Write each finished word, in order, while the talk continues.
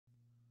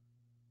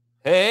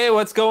Hey,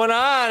 what's going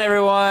on,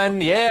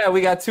 everyone? Yeah, we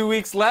got 2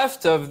 weeks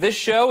left of this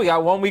show. We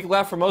got 1 week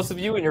left for most of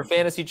you in your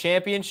fantasy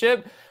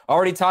championship.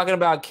 Already talking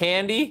about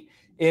candy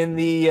in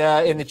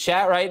the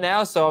chat right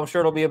now, so I'm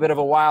sure it'll be a bit of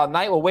a wild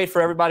night. We'll wait for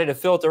everybody to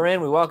filter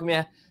in. We welcome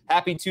you.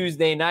 Happy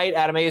Tuesday night.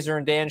 Adam Azer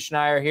and Dan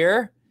Schneier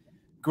here.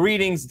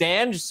 Greetings,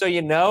 Dan. Just so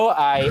you know,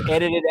 I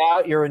edited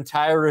out your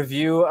entire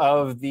review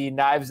of the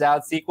Knives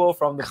Out sequel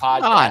from the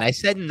podcast. Come on, I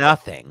said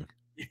nothing.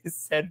 You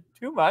said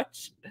too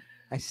much.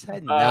 I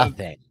said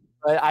nothing.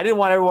 But I didn't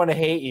want everyone to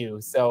hate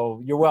you,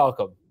 so you're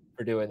welcome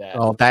for doing that.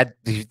 Oh,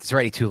 it's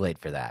already too late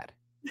for that.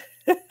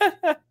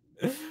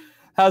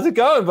 How's it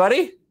going,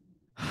 buddy?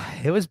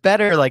 It was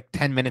better like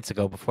 10 minutes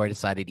ago before I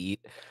decided to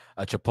eat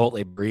a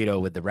Chipotle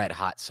burrito with the red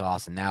hot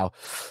sauce. And now,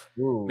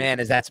 man,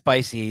 is that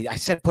spicy. I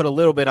said put a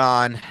little bit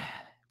on,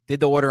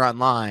 did the order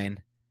online.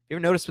 You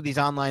ever notice with these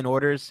online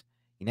orders,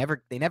 they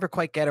never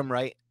quite get them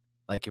right?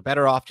 Like you're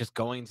better off just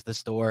going to the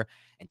store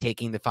and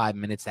taking the 5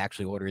 minutes to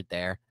actually order it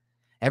there.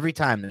 Every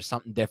time there's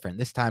something different.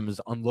 This time was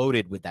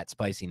unloaded with that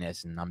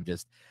spiciness, and I'm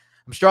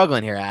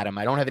struggling here, Adam.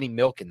 I don't have any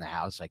milk in the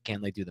house. I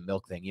can't do the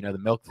milk thing. You know the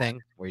milk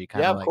thing where you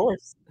kind of of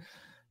course,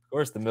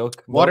 the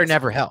milk. Water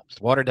never helps.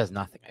 Water does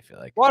nothing. I feel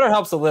like water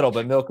helps a little,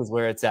 but milk is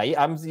where it's at.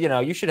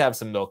 You should have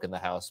some milk in the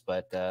house,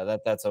 but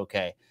that's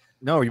okay.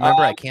 No,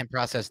 remember I can't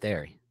process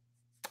dairy.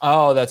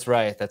 Oh, that's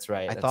right.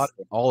 I thought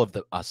all of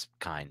us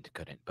kind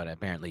couldn't, but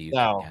apparently you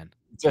can.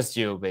 Just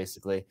you,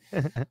 basically.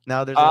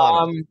 No, there's a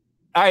lot.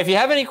 All right, if you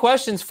have any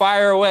questions,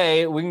 fire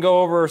away. We can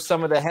go over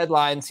some of the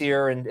headlines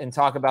here and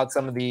talk about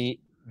some of the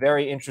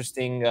very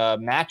interesting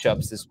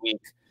matchups this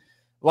week.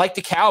 Like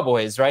the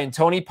Cowboys, right? And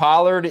Tony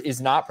Pollard is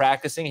not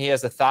practicing. He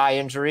has a thigh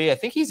injury. I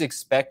think he's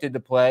expected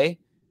to play.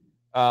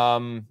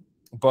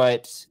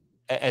 But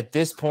at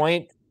this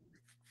point,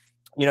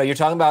 you're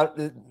talking about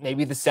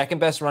maybe the second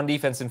best run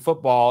defense in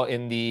football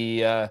in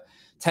the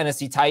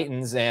Tennessee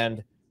Titans.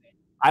 And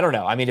I don't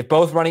know. I mean, if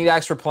both running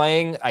backs were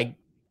playing,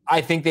 I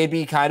think they'd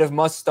be kind of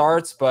must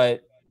starts,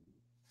 but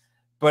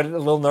a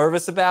little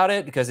nervous about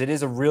it because it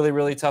is a really,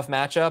 really tough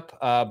matchup.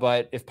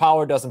 But if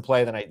Pollard doesn't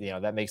play, then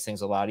that makes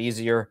things a lot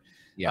easier.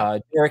 Yeah.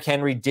 Derrick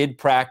Henry did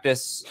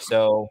practice,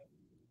 so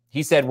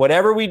he said,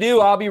 "Whatever we do,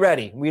 I'll be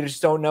ready." We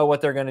just don't know what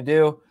they're going to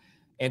do.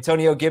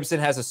 Antonio Gibson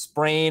has a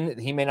sprain;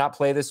 he may not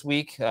play this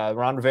week.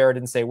 Ron Rivera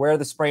didn't say where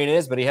the sprain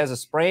is, but he has a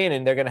sprain,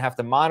 and they're going to have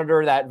to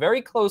monitor that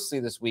very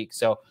closely this week.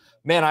 So,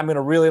 man, I'm going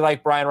to really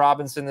like Brian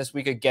Robinson this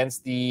week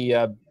against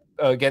the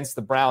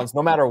Browns,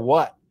 no matter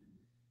what.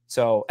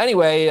 So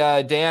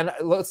anyway, Dan,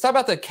 let's talk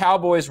about the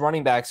Cowboys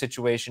running back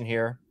situation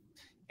here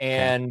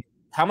and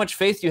how much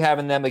faith you have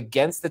in them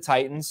against the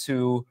Titans,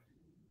 who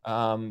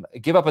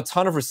give up a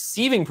ton of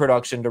receiving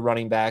production to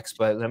running backs.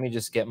 But let me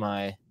just get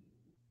my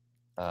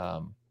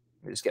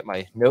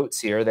notes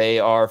here. They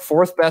are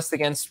fourth best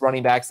against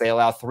running backs. They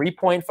allow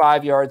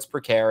 3.5 yards per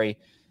carry.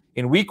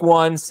 In week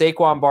 1,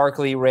 Saquon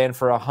Barkley ran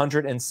for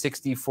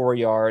 164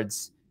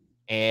 yards.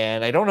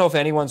 And I don't know if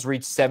anyone's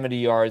reached 70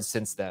 yards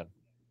since then.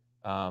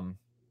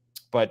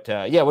 What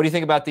do you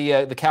think about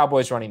the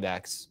Cowboys running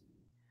backs?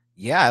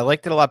 Yeah, I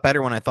liked it a lot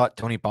better when I thought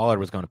Tony Pollard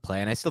was going to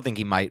play. And I still think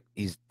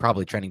he's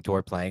probably trending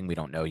toward playing. We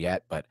don't know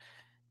yet. But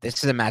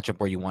this is a matchup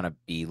where you want to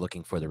be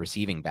looking for the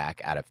receiving back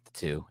out of the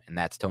two. And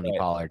that's Tony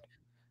Pollard.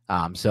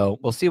 So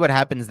we'll see what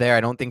happens there.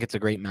 I don't think it's a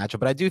great matchup.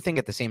 But I do think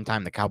at the same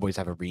time, the Cowboys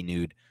have a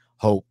renewed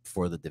hope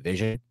for the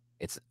division.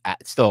 It's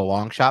still a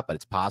long shot, but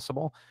it's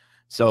possible.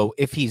 So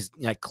if he's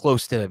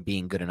close to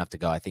being good enough to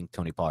go, I think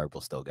Tony Pollard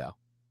will still go.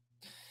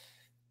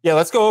 Yeah,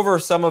 let's go over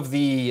some of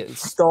the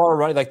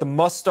the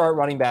must-start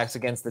running backs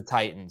against the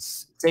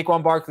Titans.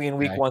 Saquon Barkley in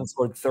week 1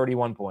 scored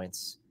 31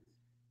 points.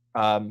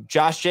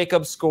 Josh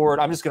Jacobs scored,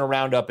 I'm just going to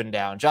round up and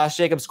down. Josh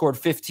Jacobs scored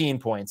 15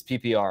 points,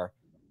 PPR.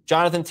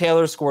 Jonathan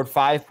Taylor scored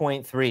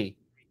 5.3.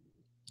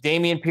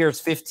 Dameon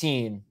Pierce,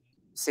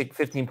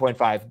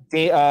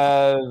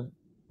 15.5.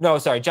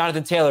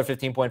 Jonathan Taylor,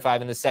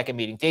 15.5 in the second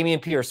meeting.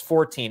 Dameon Pierce,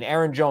 14.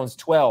 Aaron Jones,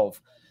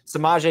 12.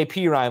 Samaje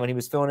Perine, when he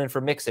was filling in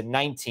for Mixon,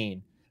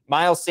 19.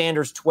 Miles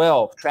Sanders,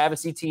 12.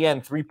 Travis Etienne,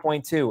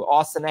 3.2.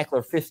 Austin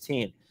Eckler,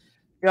 15.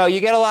 You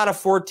get a lot of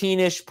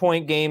 14-ish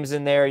point games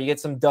in there. You get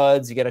some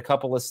duds. You get a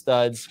couple of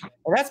studs.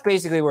 And that's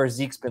basically where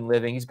Zeke's been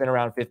living. He's been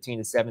around 15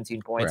 to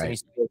 17 points, and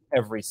he's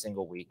every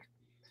single week.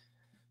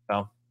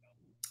 So,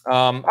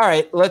 all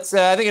right. Let's.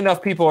 I think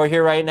enough people are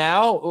here right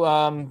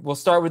now. We'll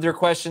start with your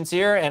questions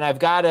here, and I've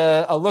got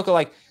a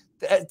lookalike.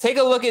 Take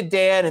a look at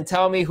Dan and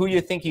tell me who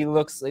you think he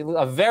looks like.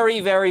 A very,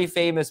 very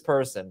famous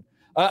person,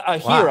 a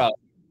hero,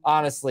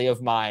 honestly,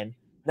 of mine.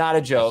 Not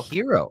a joke. A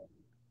hero.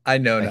 I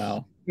know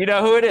now. You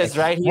know who it is,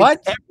 right?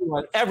 What?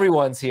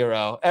 Everyone's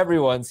hero.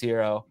 Everyone's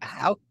hero.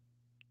 How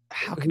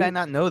could I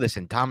not know this?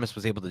 And Thomas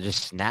was able to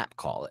just snap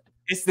call it.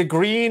 It's the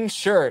green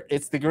shirt.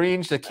 It's the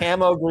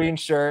camo green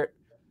shirt.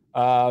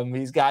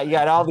 You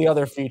got all the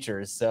other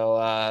features. So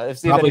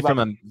probably from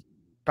a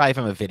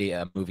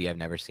movie I've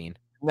never seen.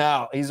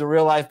 No, he's a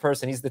real life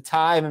person. He's the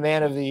Time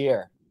Man of the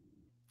Year.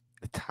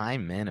 The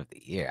Time Man of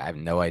the Year. I have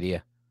no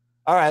idea.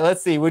 All right,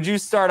 let's see. Would you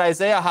start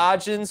Isaiah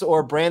Hodgins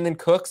or Brandon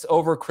Cooks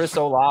over Chris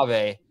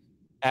Olave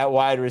at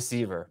wide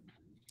receiver?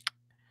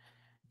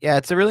 Yeah,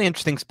 it's a really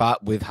interesting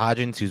spot with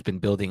Hodgins, who's been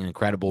building an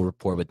incredible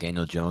rapport with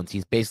Daniel Jones.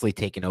 He's basically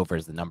taken over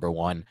as the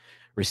 #1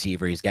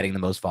 receiver. He's getting the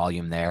most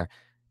volume there.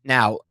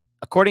 Now,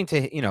 according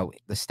to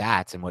the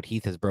stats and what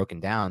Heath has broken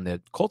down, the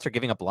Colts are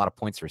giving up a lot of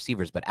points to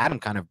receivers, but Adam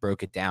kind of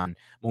broke it down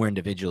more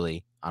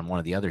individually on one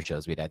of the other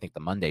shows we did, I think the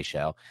Monday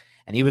show.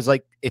 And he was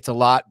like, it's a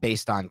lot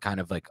based on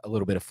kind of like a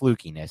little bit of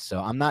flukiness. So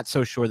I'm not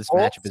so sure this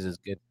matchup is as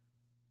good.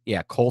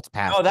 Yeah, Colts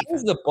pass. No, that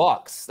was the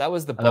Bucks. That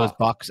was the Bucks. That was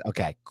Bucks.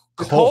 Okay.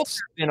 The Colts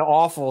have been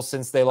awful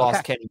since they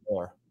lost Kenny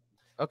Moore.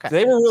 Okay. So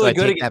they were really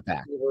good against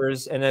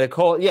receivers, and then the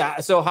Colts. Yeah,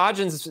 so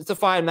Hodgins, it's a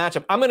fine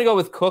matchup. I'm going to go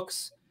with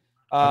Cooks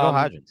I'll go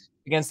Hodgins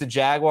against the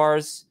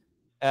Jaguars.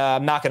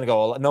 I'm not going to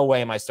go. No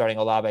way am I starting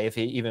Olave if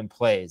he even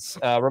plays.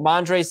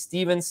 Ramondre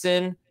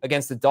Stevenson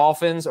against the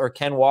Dolphins or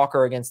Ken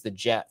Walker against the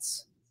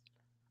Jets.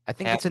 I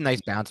think it's a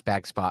nice bounce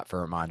back spot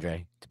for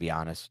Ramondre, to be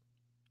honest.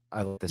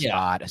 I like the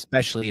spot,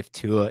 especially if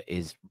Tua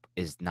is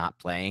not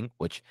playing,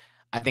 which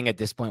I think at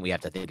this point we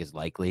have to think is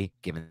likely,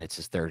 given it's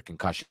his 3rd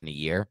concussion in a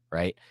year,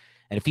 right?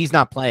 And if he's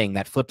not playing,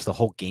 that flips the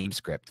whole game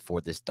script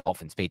for this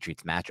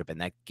Dolphins-Patriots matchup,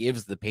 and that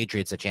gives the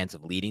Patriots a chance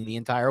of leading the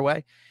entire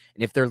way.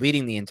 And if they're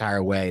leading the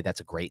entire way,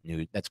 that's great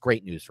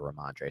news for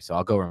Ramondre. So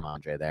I'll go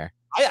Ramondre there.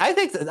 I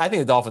think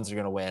the Dolphins are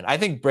going to win. I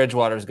think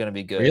Bridgewater is going to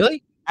be good.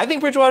 Really? I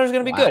think Bridgewater is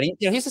going to be good.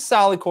 He's a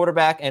solid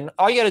quarterback, and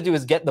all you got to do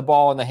is get the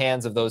ball in the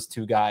hands of those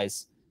two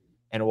guys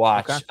and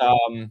watch.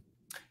 Okay.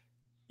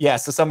 Yeah,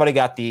 so somebody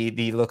got the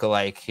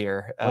lookalike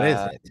here. What is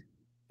it?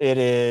 It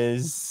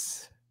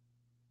is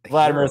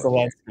Vladimir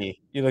Zelensky.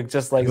 You look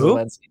just like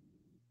Zelensky,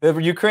 the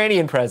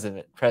Ukrainian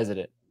president.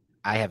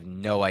 I have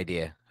no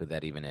idea who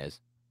that even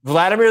is.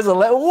 Vladimir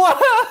Zelensky.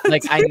 What?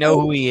 Like, I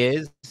know who he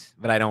is,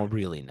 but I don't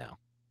really know.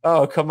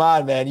 Oh, come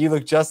on, man! You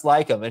look just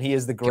like him, and he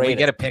is the greatest. Can we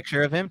get a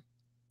picture of him?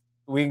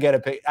 We can get a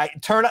picture.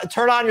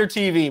 Turn on your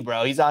TV,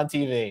 bro. He's on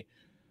TV.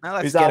 Now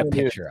let's get a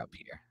picture up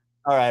here.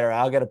 All right.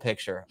 I'll get a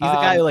picture. He's the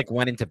guy who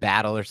went into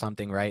battle or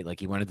something, right?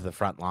 Like he went into the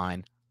front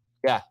line.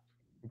 Yeah,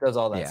 he does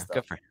all that stuff.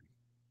 Good for him.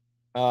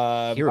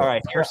 All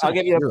right, I'll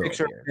give you a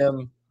picture of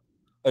him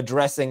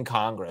addressing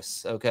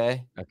Congress.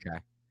 Okay. Okay.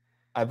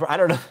 I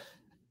don't know.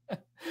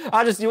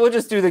 We'll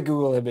just do the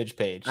Google image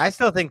page. I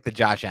still think the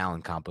Josh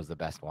Allen comp was the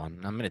best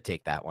one. I'm going to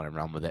take that one and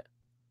run with it.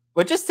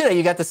 But just today,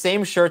 you got the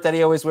same shirt that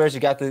he always wears.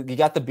 You got the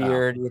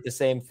beard. You get the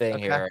same thing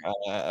here.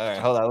 All right,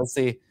 hold on. Let's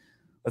see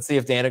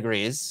if Dan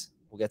agrees.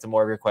 We'll get to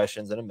more of your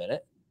questions in a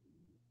minute.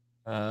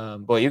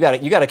 Boy, you got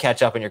to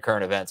catch up on your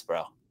current events,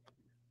 bro.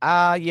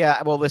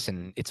 Yeah. Well,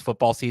 listen, it's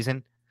football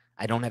season.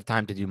 I don't have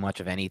time to do much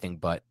of anything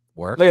but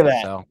work. Look at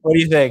that. So. What do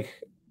you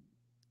think?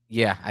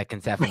 Yeah, I can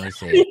definitely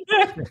see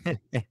it.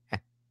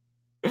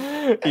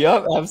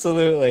 Yep,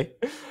 absolutely.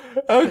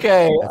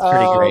 Okay, that's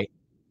pretty great.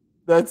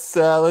 Let's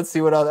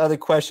see what other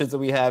questions that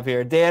we have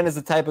here. Dan is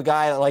the type of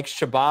guy that likes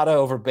ciabatta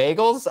over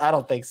bagels. I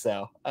don't think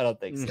so.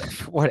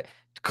 What?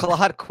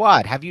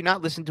 Quad, have you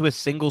not listened to a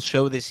single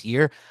show this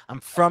year? I'm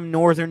from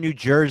northern New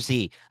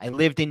Jersey. I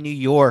lived in New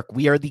York.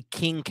 We are the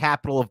king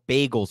capital of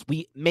bagels.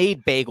 We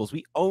made bagels.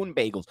 We own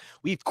bagels.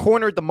 We've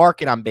cornered the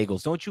market on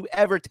bagels. Don't you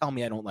ever tell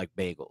me I don't like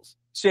bagels.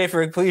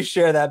 Schaefer, please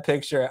share that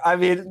picture. I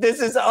mean,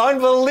 this is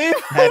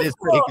unbelievable. That is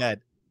pretty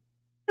good.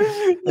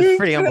 That's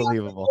pretty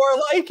unbelievable.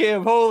 More like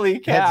him. Holy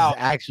cow.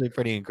 That's actually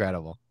pretty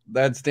incredible.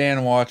 That's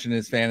Dan watching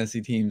his fantasy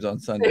teams on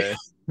Sunday.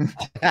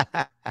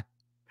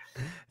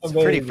 It's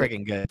pretty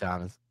freaking good,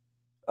 Thomas.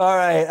 All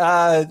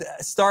right.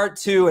 Start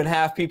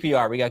 2.5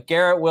 PPR. We got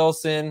Garrett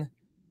Wilson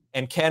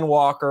and Ken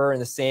Walker in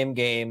the same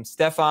game.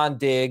 Stephon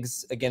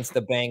Diggs against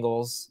the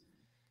Bengals.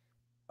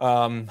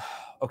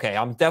 Okay,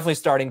 I'm definitely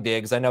starting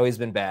Diggs. I know he's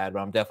been bad, but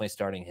I'm definitely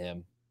starting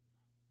him.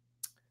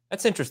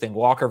 That's interesting.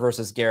 Walker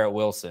versus Garrett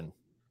Wilson.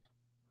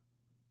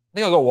 I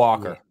think I'll go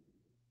Walker. Yeah.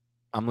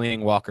 I'm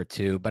leaning Walker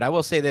too, but I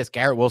will say this: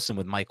 Garrett Wilson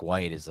with Mike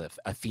White is a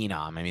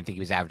phenom. I mean, I think he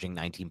was averaging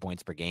 19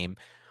 points per game,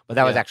 but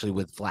that was actually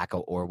with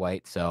Flacco or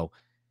White. So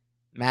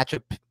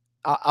matchup,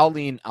 I'll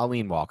lean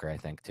Walker, I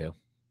think too.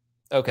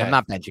 Okay, I'm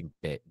not benching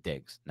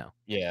Diggs. No.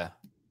 Yeah.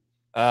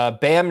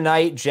 Bam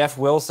Knight, Jeff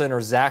Wilson,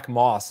 or Zach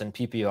Moss in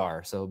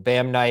PPR. So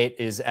Bam Knight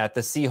is at the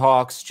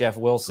Seahawks, Jeff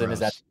Wilson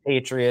is at the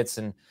Patriots,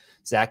 and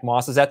Zach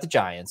Moss is at the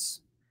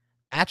Giants.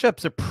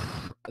 Matchups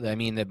are, I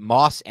mean, the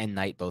Moss and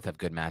Knight both have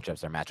good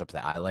matchups. They're matchups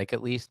that I like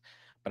at least.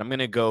 But I'm going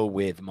to go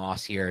with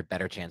Moss here.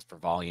 Better chance for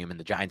volume, and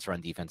the Giants'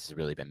 run defense has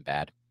really been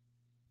bad.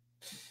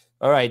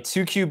 All right,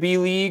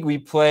 2QB league. We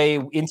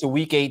play into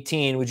week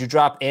 18. Would you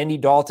drop Andy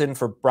Dalton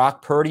for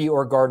Brock Purdy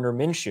or Gardner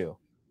Minshew?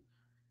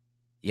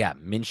 Yeah,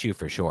 Minshew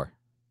for sure.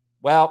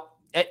 Well,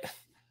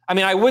 I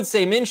mean, I would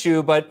say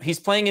Minshew, but he's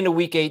playing into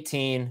week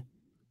 18.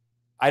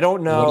 I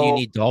don't know. What do you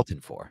need Dalton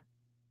for?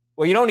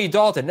 Well, you don't need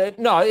Dalton.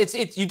 No, it's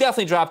you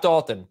definitely drop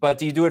Dalton, but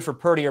do you do it for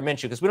Purdy or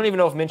Minshew? Because we don't even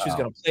know if Minshew's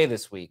going to play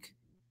this week.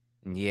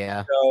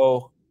 Yeah,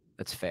 so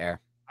that's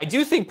fair. I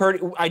do think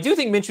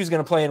Minshew's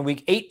going to play in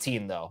week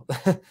 18, though.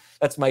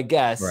 That's my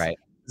guess. Right.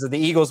 So the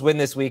Eagles win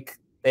this week.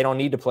 They don't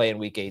need to play in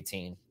week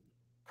 18.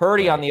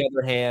 Purdy, on the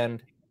other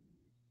hand,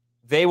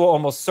 they will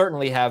almost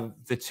certainly have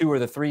the 2 or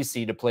the 3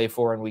 seed to play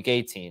for in week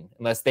 18,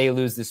 unless they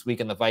lose this week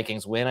and the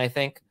Vikings win, I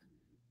think.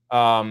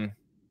 I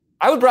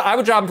would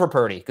drop him for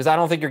Purdy because I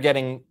don't think you're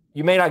getting.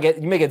 You may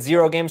get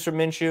 0 games from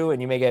Minshew,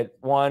 and you may get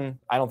 1.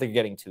 I don't think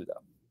you're getting 2 though.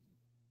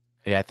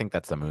 Yeah, I think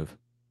that's the move.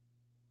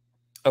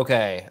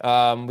 Okay,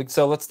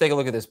 so let's take a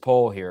look at this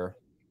poll here.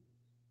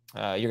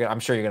 I'm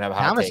sure you're gonna have a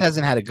hot Thomas take.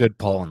 hasn't had a good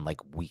poll in like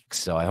weeks,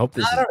 so I hope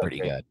this is pretty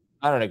good.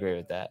 I don't agree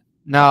with that.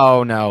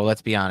 No,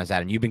 let's be honest,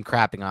 Adam. You've been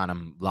crapping on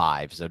him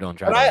live, so don't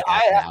try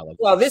to.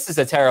 Well, this is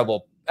a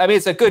terrible. I mean,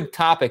 it's a good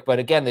topic, but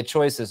again, the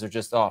choices are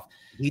just off.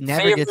 He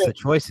never gets the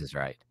choices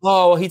right.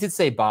 Oh, he did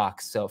say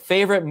box. So,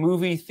 favorite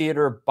movie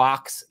theater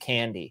box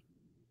candy: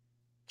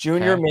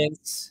 Junior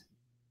Mints,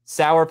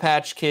 Sour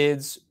Patch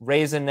Kids,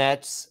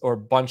 Raisinets, or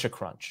Bunch of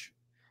Crunch.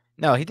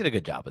 No, he did a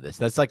good job of this.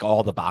 That's like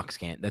all the box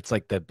can. That's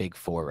like the big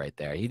 4 right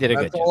there. He did a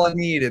good job. That's all I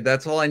needed.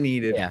 That's all I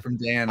needed from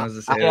Dan. I was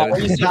to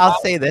say I'll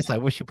say this. I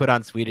wish you put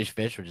on Swedish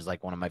Fish, which is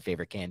like one of my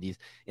favorite candies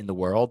in the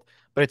world,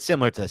 but it's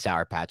similar to the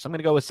Sour Patch. So I'm going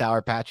to go with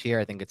Sour Patch here.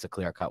 I think it's a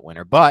clear-cut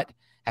winner. But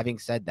having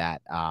said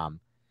that,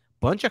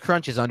 Bunch of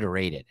Crunch is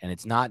underrated, and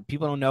it's not.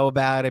 People don't know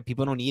about it.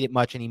 People don't eat it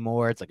much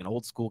anymore. It's like an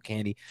old school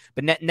candy,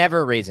 but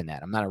never a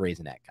Raisinette. I'm not a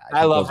Raisinette guy.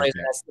 I love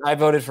Raisinets. I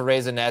voted for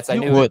Raisinets. I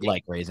knew would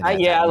like Raisinets.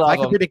 Yeah, I love them.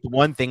 I could predict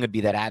one thing would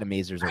be that Adam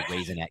Mazur's a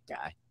Raisinette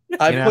guy.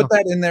 I put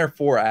that in there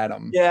for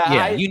Adam.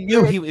 Yeah, you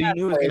knew it was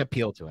going to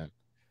appeal to him.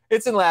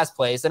 It's in last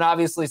place, and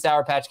obviously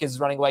Sour Patch Kids is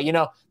running away. You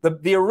know,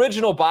 the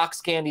original box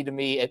candy to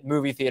me at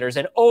movie theaters,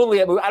 and only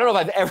at I don't know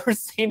if I've ever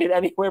seen it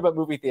anywhere but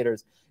movie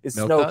theaters, is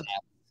Snow Cap.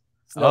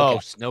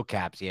 Snow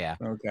Caps, yeah.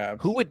 Snow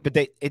Caps. Who would? But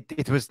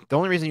it was the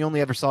only reason you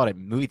only ever saw it at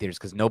movie theaters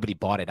because nobody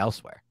bought it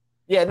elsewhere.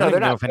 Yeah, no, I don't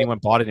know if anyone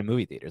bought it in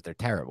movie theaters. They're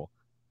terrible.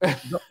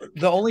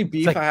 The only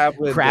beef I have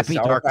with crappy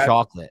dark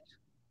chocolate.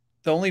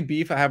 The only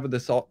beef I have with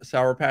the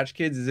Sour Patch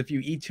Kids is if you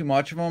eat too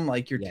much of them,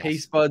 like your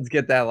taste buds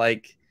get that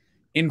like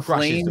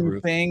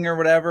inflamed thing or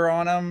whatever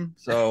on them.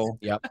 So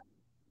yep.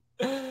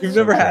 You've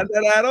never had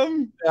that,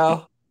 Adam?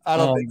 No. I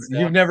don't think so.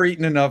 You've never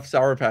eaten enough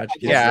Sour Patch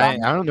Kids. Yeah,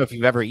 I don't know if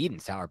you've ever eaten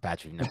Sour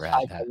Patch. You've never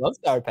had that. I love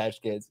Sour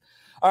Patch Kids.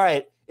 All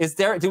right.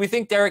 Do we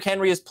think Derrick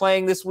Henry is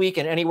playing this week,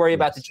 and any worry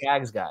about the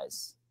Jags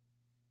guys?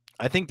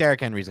 I think Derrick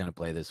Henry's going to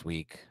play this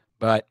week,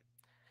 but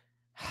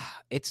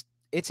it's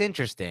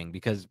interesting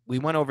because we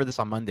went over this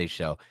on Monday's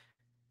show.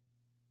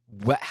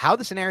 How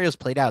the scenarios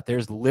played out,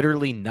 there's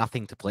literally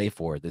nothing to play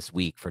for this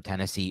week for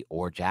Tennessee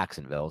or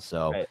Jacksonville.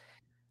 So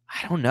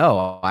I don't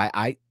know.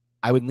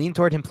 I would lean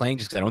toward him playing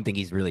just because I don't think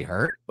he's really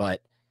hurt. But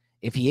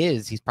if he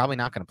is, he's probably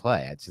not going to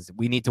play. It's just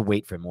we need to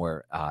wait for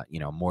more,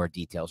 more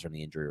details from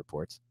the injury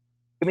reports.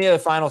 Give me a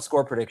final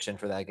score prediction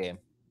for that game.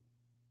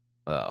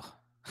 Oh,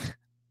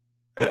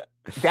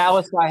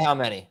 Dallas by how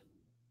many?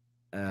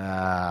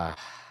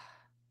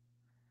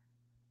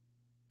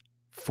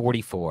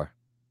 44.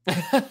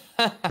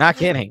 Not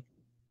kidding.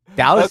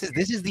 Dallas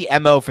this is the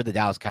MO for the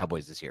Dallas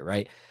Cowboys this year,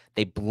 right?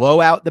 They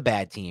blow out the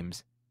bad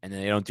teams. And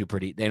then they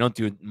don't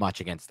do much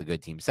against the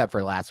good team, except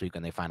for last week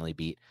when they finally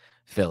beat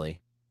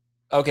Philly.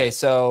 Okay,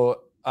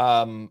 so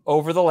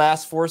over the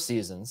last 4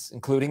 seasons,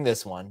 including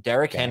this one,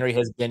 Derrick Henry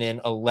has been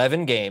in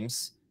 11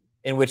 games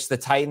in which the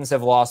Titans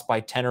have lost by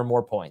 10 or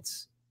more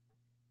points.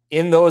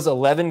 In those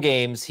 11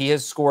 games, he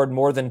has scored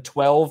more than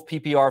 12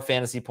 PPR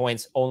fantasy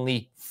points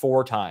only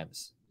 4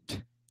 times.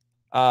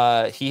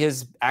 He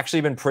has actually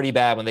been pretty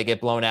bad when they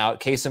get blown out.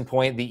 Case in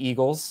point, the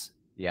Eagles.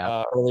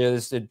 Yeah.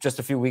 Just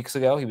a few weeks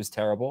ago, he was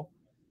terrible.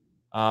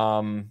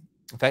 In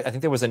fact, I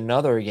think there was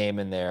another game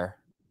in there.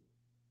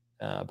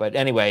 But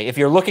anyway, if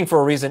you're looking for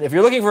a reason, if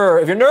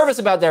you're nervous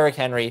about Derrick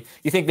Henry,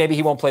 you think maybe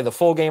he won't play the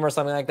full game or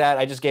something like that.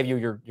 I just gave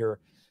you your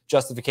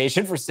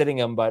justification for sitting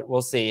him, but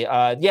we'll see.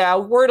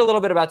 Worried a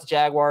little bit about the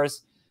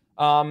Jaguars.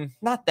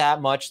 Not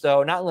that much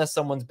though, not unless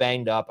someone's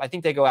banged up. I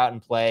think they go out and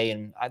play,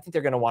 and I think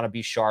they're going to want to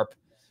be sharp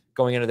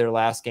going into their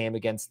last game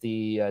against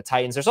the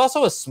Titans. There's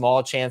also a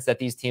small chance that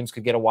these teams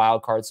could get a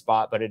wild card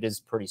spot, but it is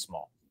pretty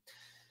small.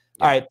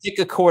 All right, pick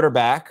a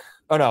quarterback.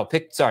 Oh, no,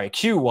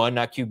 Q1,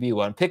 not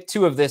QB1. Pick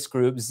 2 of this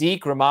group,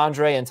 Zeke,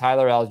 Ramondre, and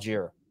Tyler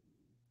Algier.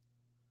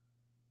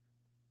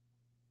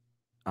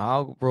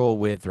 I'll roll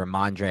with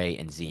Ramondre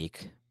and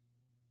Zeke.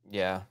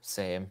 Yeah,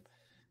 same.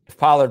 If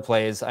Pollard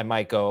plays, I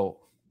might go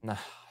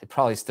I'd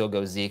probably still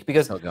go Zeke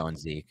because still going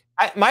Zeke.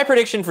 My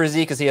prediction for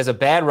Zeke is he has a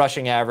bad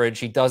rushing average.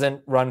 He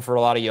doesn't run for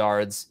a lot of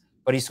yards,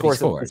 but he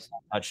scores. A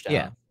touchdown.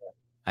 Yeah,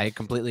 I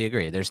completely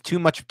agree. There's too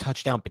much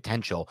touchdown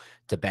potential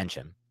to bench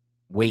him.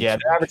 They're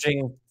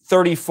averaging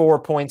 34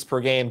 points per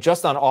game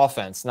just on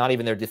offense, not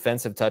even their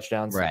defensive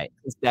touchdowns. Right.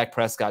 Since Dak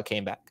Prescott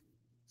came back.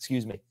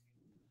 Excuse me.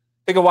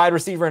 Pick a wide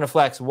receiver in a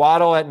flex.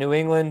 Waddle at New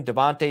England,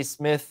 Devontae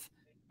Smith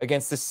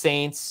against the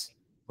Saints,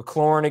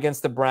 McLaurin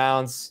against the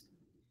Browns,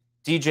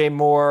 DJ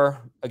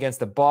Moore against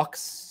the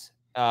Bucks,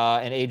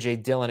 and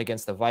AJ Dillon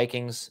against the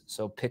Vikings.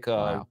 So pick 2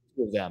 of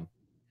them.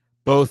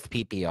 Both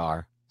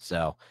PPR.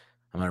 So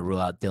I'm going to rule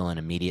out Dillon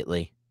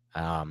immediately.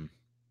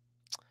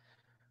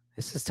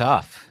 This is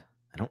tough.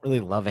 I don't really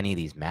love any of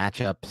these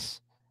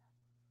matchups.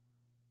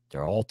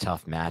 They're all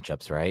tough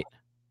matchups, right?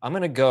 I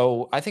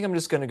think I'm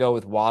just going to go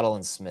with Waddle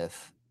and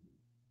Smith.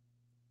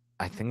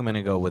 I think I'm going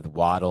to go with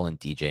Waddle and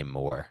DJ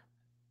Moore.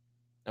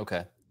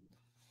 Okay.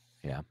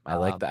 Yeah, I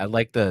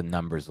like the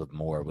numbers with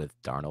more with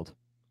Darnold.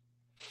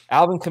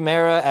 Alvin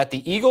Kamara at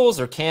the Eagles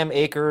or Cam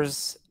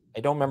Akers. I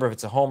don't remember if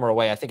it's a home or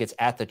away. I think it's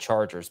at the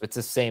Chargers, but it's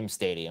the same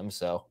stadium.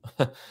 So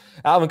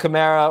Alvin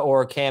Kamara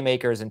or Cam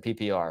Akers in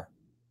PPR.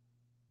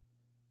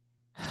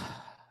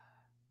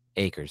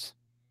 Akers.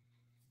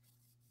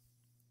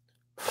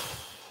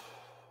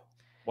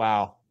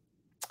 Wow.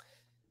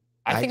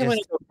 I think I'm going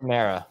to go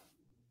Kamara.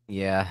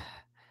 Yeah.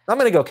 I'm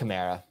going to go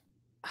Kamara.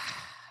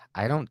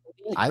 I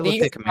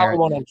looked at Kamara.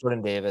 One on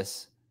Jordan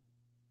Davis.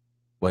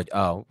 What?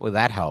 Oh, well,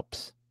 that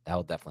helps. That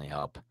will definitely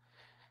help.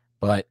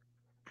 But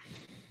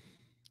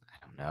I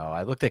don't know.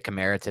 I looked at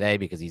Kamara today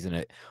because he's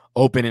in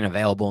open and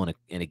available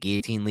in a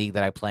guillotine league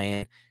that I play in.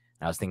 And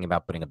I was thinking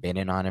about putting a bid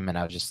in on him, and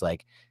I was just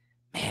like,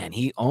 man,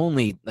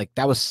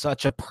 that was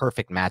such a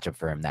perfect matchup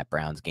for him, that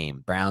Browns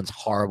game. Browns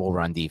horrible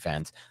run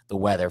defense, the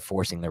weather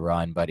forcing the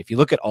run. But if you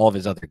look at all of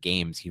his other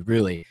games, he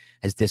really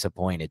has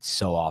disappointed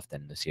so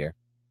often this year.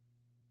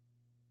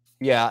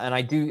 Yeah, and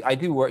I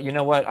do worry. You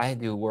know what? I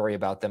do worry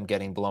about them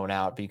getting blown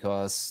out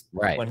because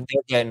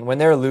when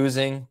they're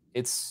losing,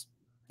 it's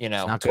it's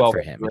not good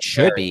for him. It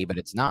should be, but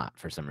it's not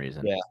for some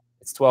reason. Yeah,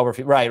 it's 12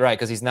 or right,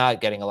 because he's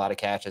not getting a lot of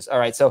catches. All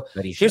right, so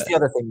here's the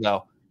other thing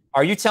though.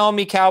 Are you telling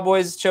me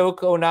Cowboys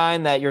choke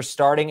 09 that you're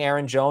starting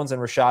Aaron Jones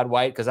and Rachaad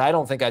White? Because I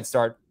don't think I'd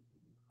start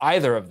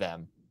either of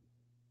them.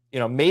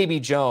 Maybe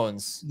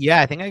Jones.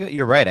 Yeah, I think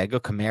you're right. I'd go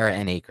Kamara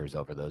and Akers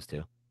over those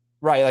two.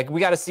 Right, like we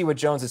got to see what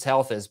Jones's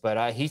health is,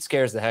 but he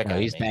scares the heck out of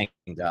me. He's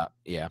banged up,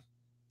 yeah.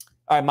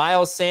 All right,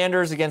 Miles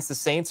Sanders against the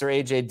Saints or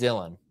A.J.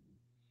 Dillon?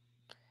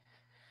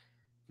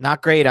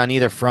 Not great on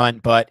either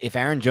front, but if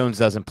Aaron Jones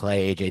doesn't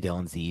play, A.J.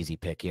 Dillon's the easy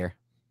pick here,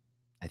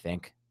 I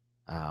think.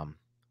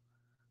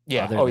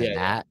 Yeah.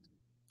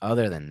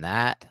 Other than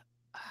that,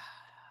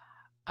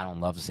 I don't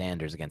love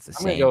Sanders against the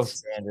Saints. I'm going to go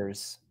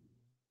Sanders.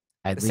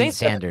 I'd leave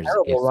Sanders.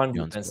 Terrible run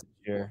defense this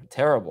year.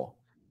 Terrible.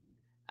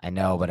 I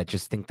know, but I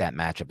just think that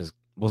matchup is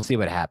 – we'll see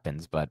what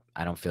happens, but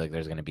I don't feel like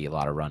there's going to be a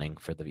lot of running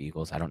for the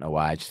Eagles. I don't know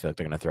why. I just feel like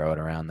they're going to throw it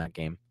around that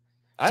game.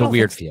 It's a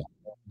weird feel.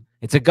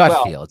 It's a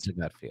gut feel. It's a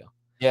gut feel.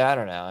 Yeah, I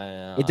don't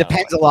know. It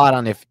depends a lot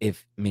on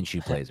if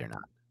Minshew plays or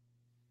not.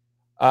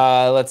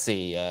 Let's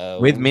see.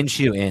 With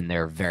Minshew in,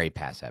 they're very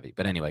pass-heavy.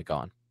 But anyway, go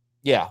on.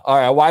 Yeah. All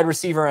right, a wide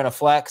receiver and a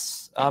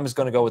flex. I'm just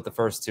going to go with the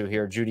first two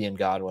here, Judy and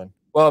Godwin.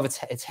 Well,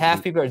 if it's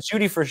half people, it's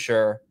Judy for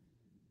sure.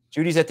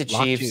 Judy's at the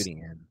Chiefs. Judy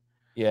in.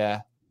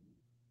 Yeah.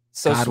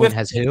 So Godwin Swift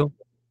has who?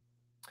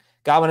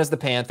 Godwin has the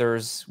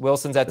Panthers.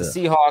 Wilson's at the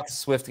Seahawks.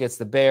 Swift gets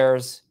the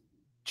Bears.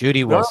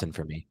 Judy Wilson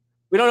for me.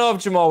 We don't know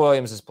if Jamal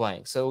Williams is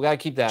playing, so we got to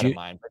keep that in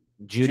mind.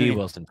 Judy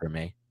Wilson for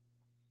me,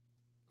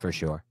 for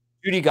sure.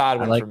 Judy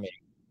Godwin for me.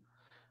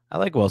 I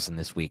like Wilson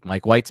this week.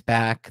 Mike White's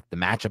back. The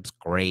matchup's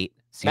great.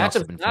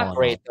 Matchup's not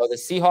great, though. The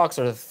Seahawks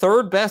are the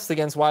third best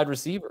against wide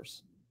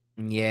receivers.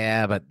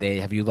 Yeah, but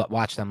have you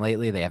watched them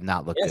lately? They have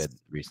not looked good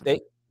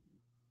recently.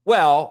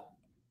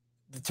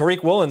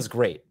 Tariq Woolen's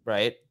great,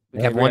 right?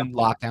 They have one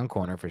lockdown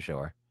corner for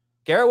sure.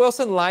 Garrett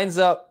Wilson lines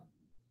up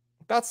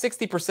about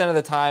 60% of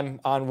the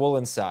time on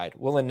Woolen's side.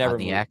 Woolen never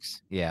moves.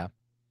 X, yeah.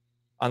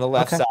 On the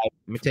left side.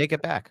 Let me take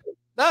it back.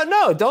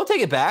 No, don't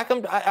take it back.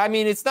 I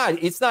mean, it's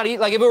not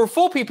like if it were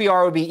full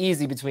PPR, it would be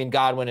easy between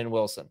Godwin and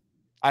Wilson.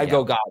 I'd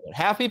go Godwin.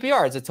 Half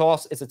PPR,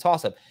 it's a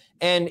toss up.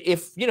 And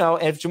if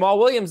Jamal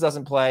Williams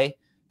doesn't play,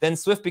 then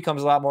Swift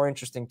becomes a lot more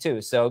interesting too.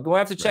 So we'll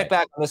have to check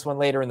back on this one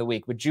later in the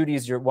week. But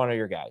Judy's one of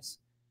your guys.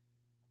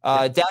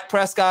 Dak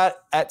Prescott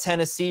at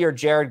Tennessee or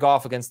Jared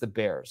Goff against the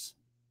Bears?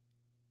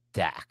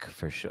 Dak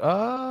for sure.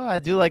 Oh, I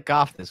do like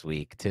Goff this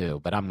week too,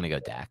 but I'm gonna go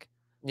Dak.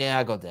 Yeah,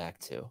 I'll go Dak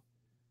too.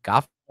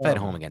 Goff at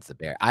home against the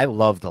Bears. I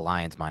love the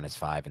Lions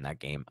 -5 in that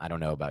game. I don't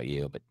know about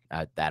you, but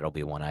that'll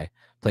be one I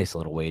place a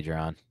little wager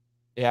on.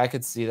 Yeah, I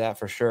could see that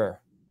for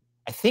sure.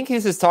 I think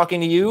this is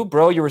talking to you,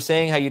 bro. You were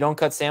saying how you don't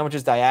cut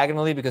sandwiches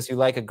diagonally because you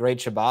like a great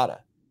ciabatta.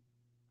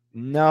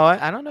 No,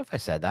 I don't know if I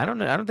said that. I don't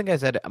know. I don't think I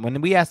said when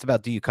we asked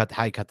about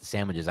how you cut the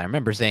sandwiches. I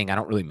remember saying I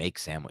don't really make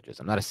sandwiches.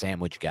 I'm not a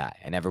sandwich guy.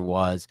 I never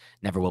was,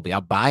 never will be.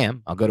 I'll buy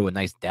them. I'll go to a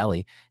nice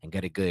deli and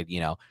get a good,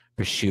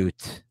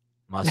 prosciutto,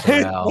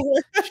 mozzarella,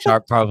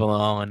 sharp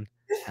provolone,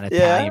 and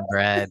Italian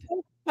bread,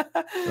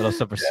 little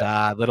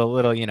sopressata,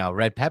 little,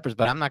 red peppers.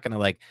 But I'm not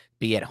gonna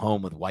be at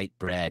home with white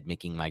bread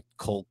making my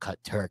cold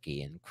cut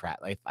turkey and crap.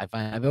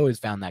 I've always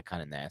found that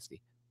kind of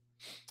nasty.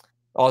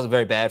 Also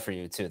very bad for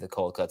you too, the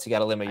cold cuts. You got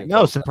to limit your.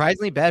 No,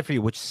 surprisingly bad for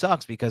you, which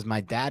sucks because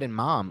my dad and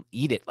mom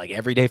eat it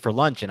every day for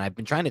lunch, and I've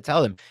been trying to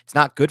tell them it's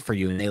not good for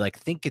you, and they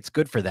think it's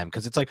good for them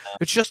because it's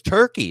it's just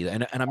turkey,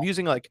 and I'm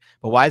using but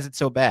why is it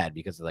so bad?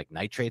 Because of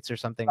nitrates or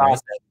something? Right?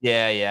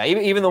 Yeah.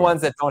 Even the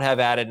ones that don't have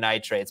added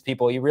nitrates,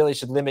 people, you really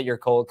should limit your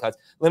cold cuts,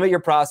 limit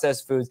your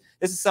processed foods.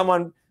 This is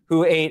someone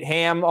who ate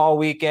ham all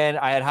weekend.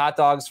 I had hot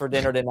dogs for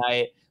dinner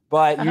tonight,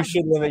 but you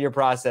should limit your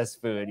processed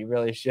food. You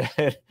really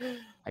should.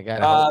 I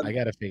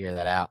gotta figure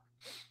that out.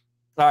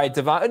 All right,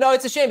 Devon. No,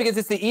 it's a shame because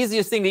it's the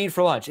easiest thing to eat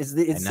for lunch. It's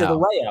the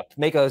layup.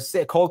 Make a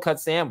cold cut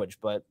sandwich,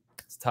 but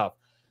it's tough.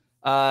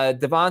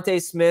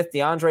 Devontae Smith,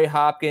 DeAndre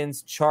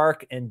Hopkins,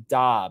 Chark, and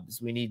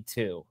Dobbs. We need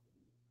two.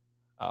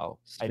 Oh,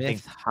 Smith, I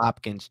think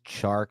Hopkins,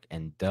 Chark,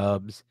 and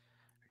Dubs.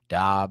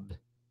 Dubs.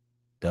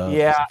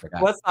 Yeah,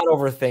 let's not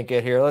overthink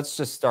it here. Let's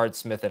just start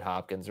Smith at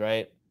Hopkins,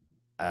 right?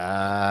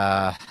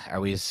 Are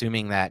we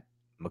assuming that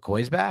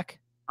McCoy's back?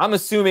 I'm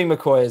assuming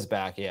McCoy is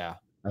back, yeah.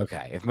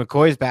 Okay. If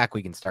McCoy's back,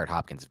 we can start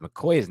Hopkins. If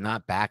McCoy is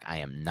not back, I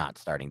am not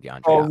starting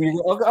DeAndre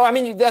Hopkins. Oh, I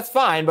mean, that's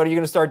fine, but are you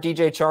going to start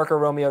DJ Chark or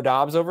Romeo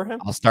Doubs over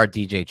him? I'll start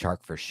DJ Chark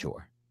for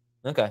sure.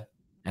 Okay.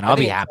 And I'll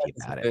be happy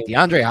about it.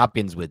 DeAndre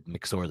Hopkins with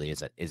McSorley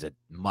is a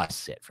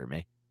must sit for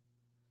me.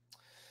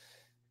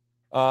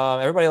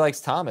 Everybody likes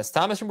Thomas.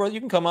 Thomas, you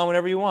can come on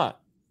whenever you want.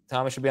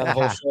 Thomas should be on the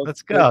whole show.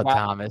 Let's go,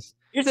 Thomas.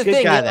 Here's the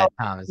thing,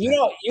 Thomas.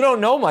 You don't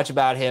know much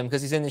about him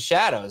because he's in the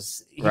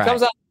shadows. He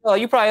comes on. Well,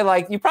 you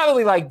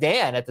probably like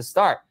Dan at the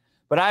start,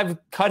 but I've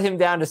cut him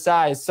down to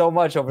size so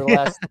much over the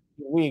last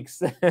few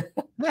weeks. I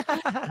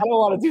don't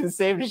want to do the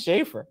same to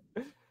Schaefer.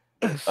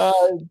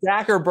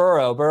 Dak or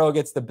Burrow? Burrow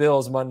gets the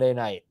Bills Monday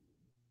night.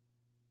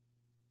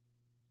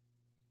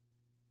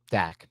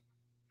 Dak.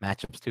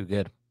 Matchup's too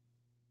good.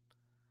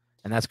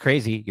 And that's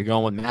crazy. You're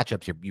going with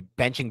matchups. You're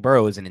benching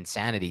Burrow is an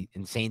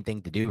insane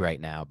thing to do right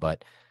now.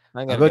 But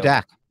I'll go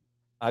Dak.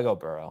 I go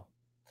Burrow.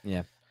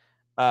 Yeah.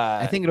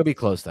 I think it'll be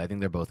close, though. I think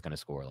they're both going to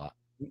score a lot.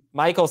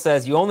 Michael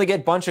says, you only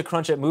get Bunch of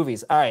Crunch at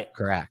movies. All right.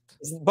 Correct.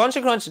 Is Bunch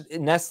of Crunch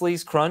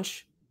Nestle's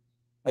Crunch?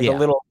 Like a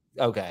little.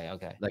 Okay.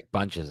 Like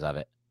bunches of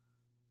it.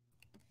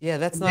 Yeah,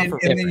 that's not for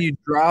And then you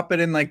drop it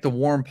in like the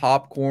warm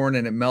popcorn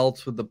and it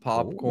melts with the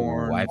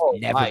popcorn. Ooh, I've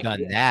never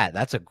done that.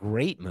 That's a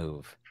great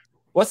move.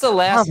 What's the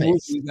last movie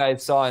you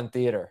guys saw in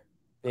theaters?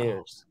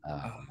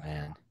 Oh,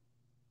 man.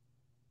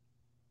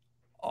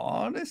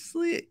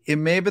 Honestly, it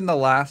may have been the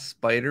last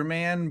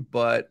Spider-Man,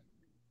 but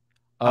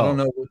I don't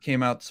know what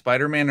came out,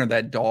 Spider-Man or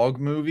that dog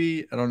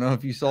movie. I don't know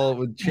if you saw it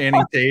with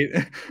Channing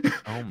Tatum.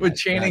 With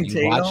Channing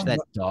Tatum. You watched that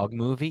dog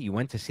movie? You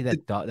went to see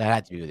that dog? That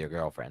had to be with your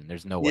girlfriend.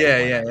 There's no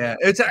way. Yeah.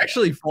 It's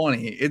actually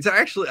funny. It's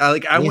actually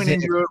I went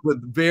into it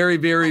with very,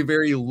 very,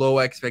 very low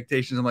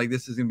expectations. I'm like,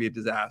 this is gonna be a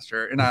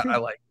disaster, and I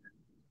like it.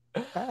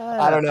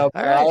 I don't know.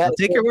 All right, I'll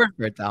take your word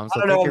for it, Tom.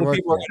 I don't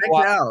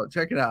know.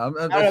 Check it out.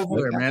 I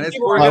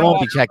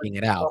won't be checking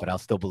it out, but I'll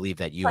still believe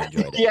that you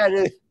enjoyed it. Yeah,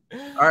 dude.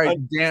 All right,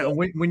 Dan.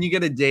 When you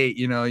get a date,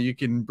 you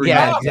can bring.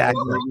 Yeah,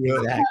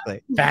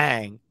 exactly.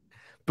 Bang,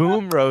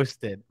 boom,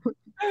 roasted.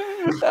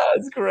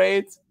 That's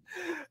great.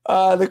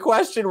 The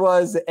question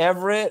was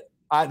Everett.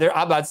 I'm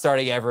not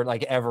starting Everett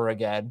like ever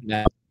again.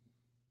 No.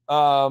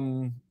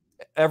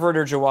 Everett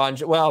or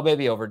Jawan? Well,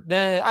 maybe over.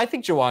 I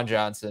think Jawan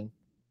Johnson.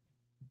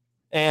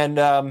 And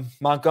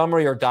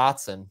Montgomery or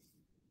Dotson.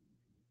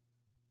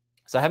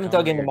 So I haven't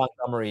dug into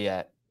Montgomery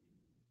yet.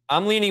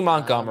 I'm leaning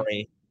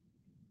Montgomery.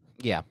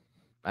 Yeah,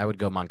 I would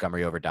go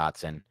Montgomery over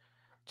Dotson,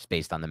 just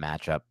based on the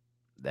matchup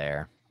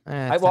there.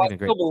 I still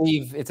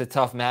believe it's a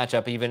tough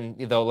matchup, even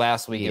though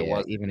last week it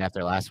was. Even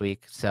after last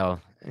week. So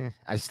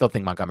I still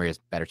think Montgomery has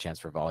a better chance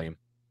for volume.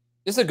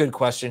 This is a good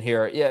question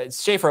here. Yeah,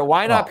 Schaefer,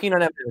 why not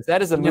peanut M&Ms?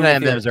 That is a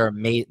peanut M&Ms are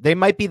amazing. They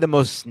might be the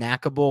most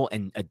snackable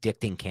and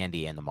addicting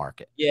candy in the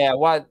market. Yeah,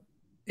 why?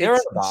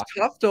 It's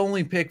tough to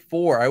only pick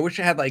 4. I wish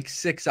I had like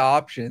 6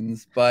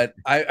 options, but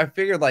I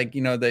figured like,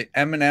 the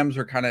M&Ms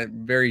were kind of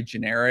very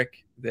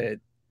generic that,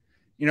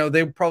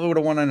 they probably would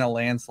have won in a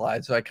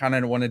landslide. So I kind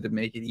of wanted to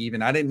make it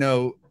even. I didn't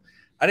know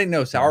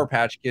Sour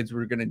Patch Kids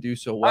were going to do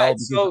so well. Right,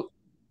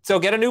 so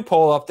get a new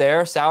poll up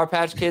there, Sour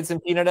Patch Kids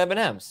and peanut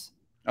M&Ms.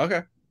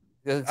 Okay.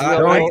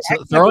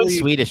 Throw in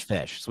Swedish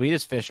Fish.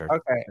 Swedish Fish are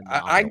okay.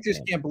 I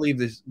just can't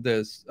believe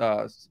this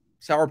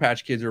Sour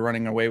Patch Kids are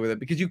running away with it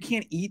because you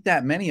can't eat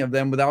that many of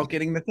them without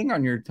getting the thing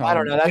on your tongue. I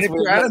don't know. That's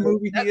weird. At a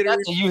movie theater.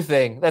 That's a you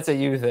thing. That's a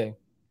you thing.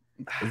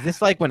 Is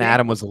this like when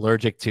Adam was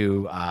allergic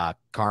to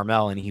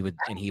caramel and he would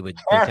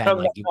pretend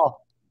like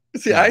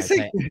See, I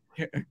say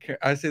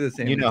the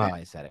same. You know how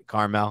I said it,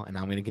 caramel, and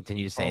I'm going to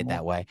continue to say it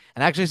that way.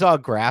 And I actually saw a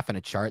graph and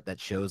a chart that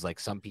shows like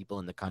some people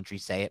in the country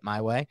say it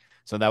my way.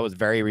 So that was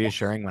very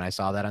reassuring when I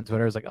saw that on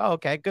Twitter. I was like, oh,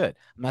 okay, good.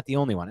 I'm not the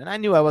only one. And I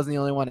knew I wasn't the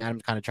only one. Adam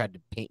kind of tried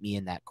to paint me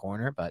in that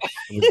corner, but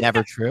it was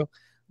never true.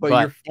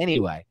 But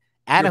anyway,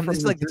 Adam, this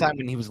is like the time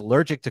when he was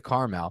allergic to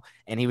caramel,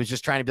 and he was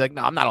just trying to be like,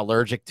 no, I'm not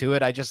allergic to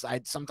it. I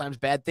sometimes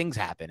bad things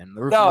happen. And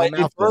the roof of my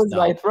mouth burns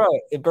my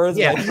throat. It burns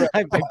my throat.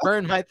 I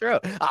burn my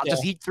throat. I'll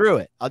just eat through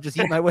it. I'll just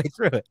eat my way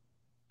through it.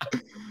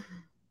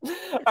 All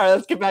right,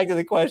 let's get back to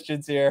the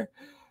questions here.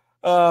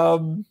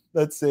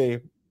 Let's see.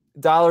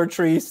 Dollar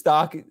Tree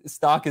stock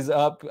is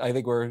up. I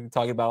think we're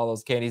talking about all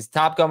those candies.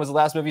 Top Gun was the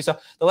last movie you saw.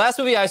 The last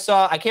movie I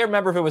saw, I can't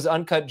remember if it was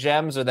Uncut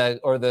Gems or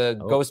the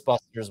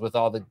Ghostbusters with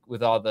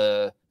all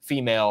the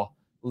female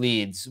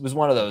leads. It was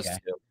one of those two.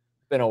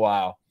 It's been a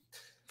while.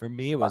 For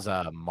me, it was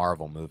a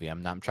Marvel movie.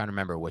 I'm trying to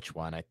remember which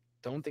one. I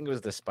don't think it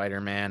was the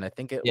Spider-Man. I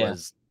think it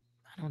was.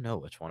 I don't know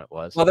which one it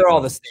was. Well, they're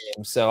all the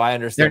same, so I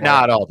understand. They're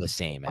not all the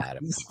same,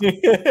 Adam.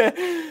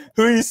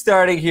 Who are you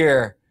starting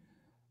here?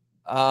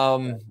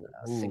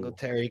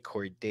 Singletary,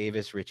 Corey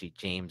Davis, Richie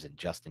James, and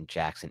Justin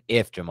Jackson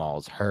if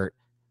Jamal's hurt.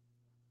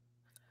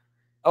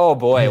 Oh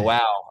boy,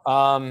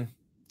 wow.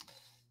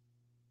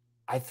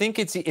 I think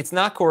it's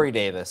not Corey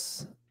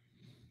Davis.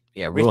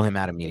 Yeah, rule him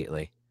out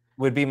immediately.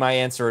 would be my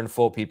answer in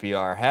full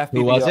PPR. Half PPR.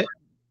 Who was it?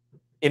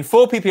 In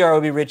full PPR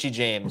would be Richie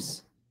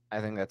James. I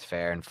think that's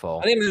fair in full.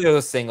 I think I'm going to go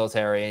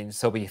Singletary and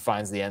just hope he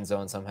finds the end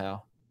zone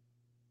somehow.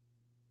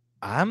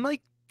 I'm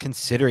like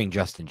considering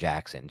Justin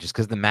Jackson just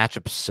because the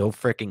matchup's so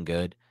freaking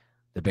good.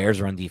 The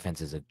Bears' run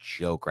defense is a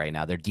joke right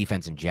now. Their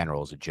defense in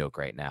general is a joke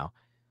right now.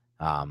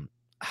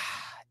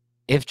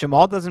 If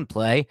Jamal doesn't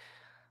play,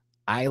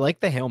 I like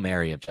the Hail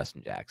Mary of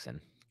Justin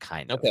Jackson,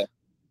 kind of. Okay.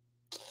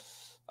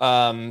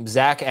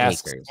 Zach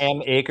asks,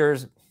 Cam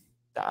Akers.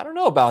 I don't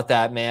know about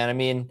that, man. I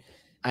mean,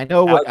 I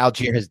know what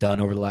Algier has done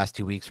over the last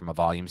 2 weeks from a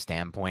volume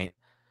standpoint,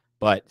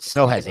 but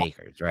so has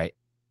Akers, right?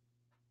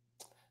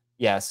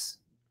 Yes.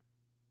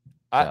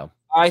 So.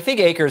 I think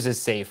Akers is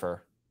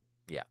safer.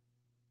 Yeah.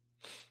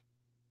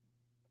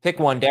 Pick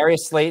one.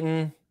 Darius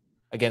Slayton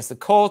against the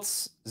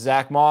Colts,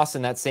 Zach Moss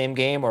in that same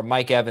game, or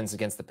Mike Evans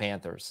against the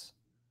Panthers.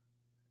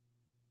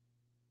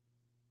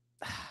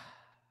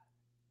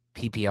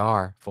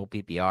 PPR, full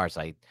PPR.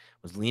 So I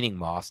was leaning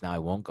Moss. Now I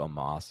won't go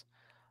Moss.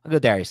 I'll go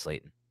Darius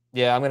Slayton.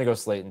 Yeah, I'm going to go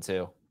Slayton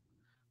too.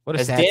 What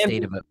a sad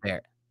state of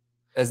affair.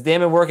 As Dan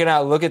been working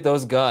out, look at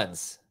those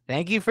guns.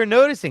 Thank you for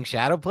noticing,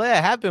 Shadow Play.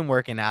 I have been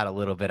working out a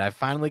little bit. I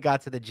finally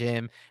got to the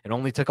gym. It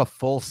only took a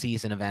full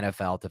season of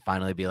NFL to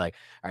finally be like,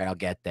 all right, I'll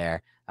get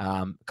there.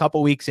 A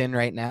couple weeks in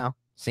right now.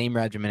 Same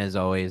regimen as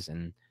always,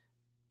 and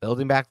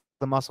building back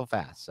the muscle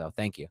fast. So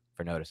thank you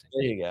for noticing.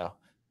 There you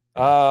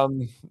go.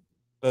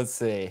 Let's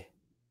see.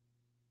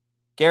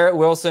 Garrett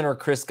Wilson or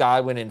Chris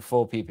Godwin in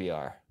full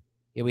PPR?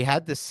 Yeah, we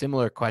had this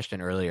similar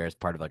question earlier as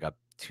part of like a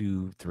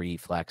 2-3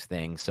 flex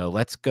thing. So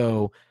let's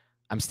go.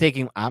 I'm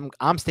sticking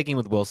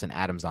with Wilson.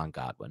 Adams on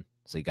Godwin.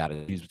 So you got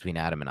to choose between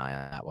Adam and I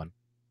on that one.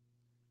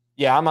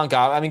 Yeah, I'm on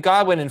Godwin. I mean,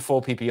 Godwin in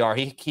full PPR.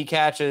 He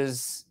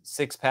catches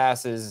 6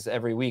 passes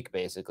every week,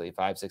 basically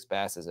 5-6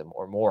 passes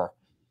or more.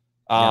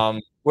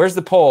 Where's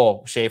the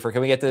poll, Schaefer?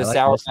 Can we get the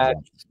sour patch?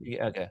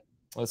 Okay,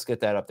 let's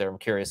get that up there. I'm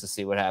curious to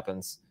see what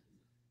happens.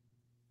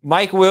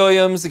 Mike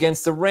Williams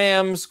against the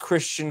Rams.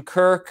 Christian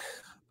Kirk.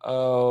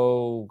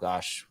 Oh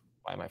gosh,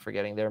 why am I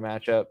forgetting their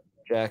matchup?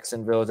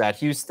 Jacksonville is at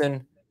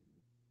Houston.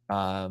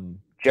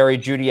 Jerry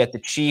Jeudy at the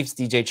Chiefs.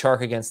 DJ Chark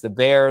against the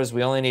Bears.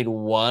 We only need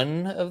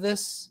one of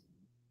this.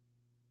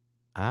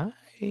 I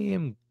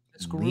am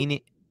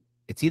leaning.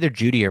 It's either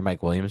Jeudy or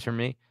Mike Williams for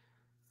me.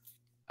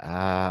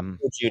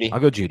 Jeudy. I'll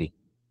go Jeudy.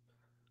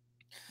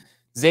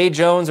 Zay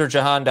Jones or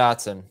Jahan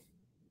Dotson?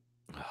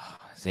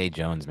 Zay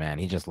Jones, man,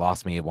 he just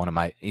lost me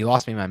He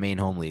lost me in my main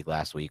home league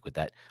last week with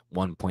that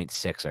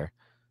 1.6er.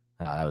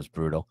 That was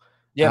brutal.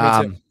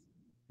 Yeah, me too.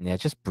 Yeah,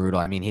 just brutal.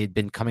 I mean, he'd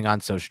been coming on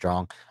so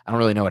strong. I don't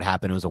really know what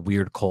happened. It was a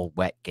weird, cold,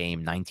 wet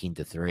game,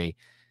 19-3.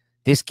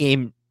 This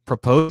game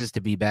proposes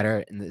to be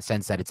better in the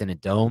sense that it's in a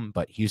dome,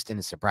 but Houston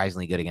is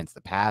surprisingly good against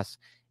the pass,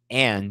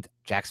 and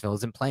Jacksonville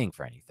isn't playing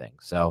for anything.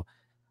 So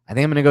I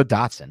think I'm going to go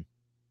Dotson.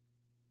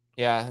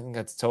 Yeah, I think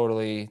that's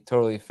totally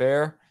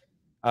fair.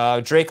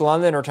 Drake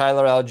London or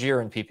Tyler Algier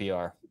in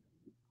PPR?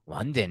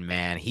 London,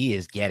 man, he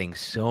is getting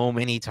so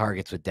many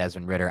targets with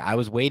Desmond Ridder. I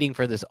was waiting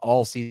for this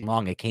all season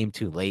long. It came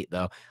too late,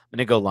 though. I'm going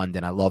to go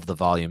London. I love the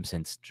volume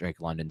since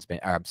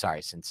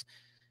since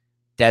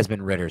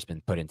Desmond Ritter's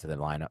been put into the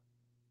lineup.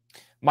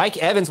 Mike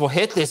Evans will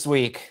hit this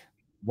week.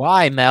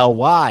 Why, Mel?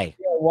 Why?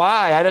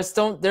 Why? I just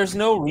don't. There's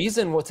no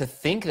reason to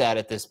think that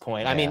at this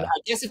point. Yeah. I mean, I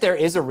guess if there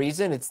is a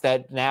reason, it's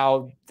that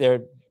now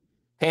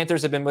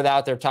Panthers have been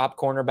without their top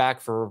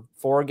cornerback for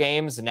 4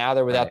 games, and now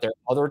they're without their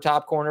other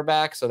top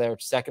cornerback, so their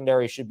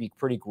secondary should be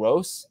pretty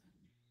gross.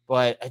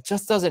 But it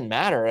just doesn't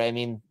matter. I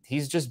mean,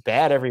 he's just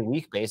bad every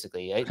week,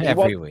 basically.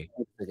 Every week.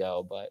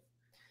 Ago, but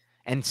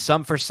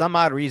for some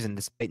odd reason,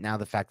 despite now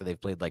the fact that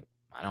they've played like,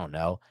 I don't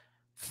know,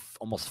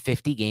 almost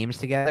 50 games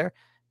together,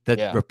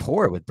 the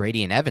rapport with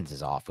Brady and Evans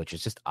is off, which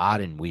is just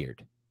odd and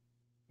weird.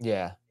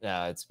 Yeah,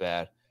 no, it's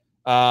bad.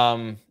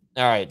 All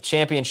right,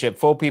 championship,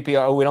 full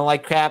PPR. Oh, we don't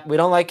like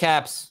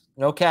caps.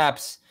 No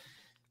caps.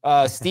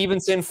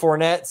 Stevenson,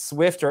 Fournette,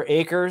 Swift, or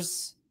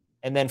Akers,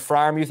 and then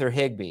Freiermuth or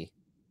Higbee.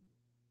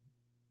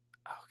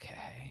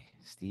 Okay.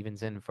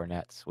 Stevenson,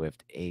 Fournette,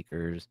 Swift,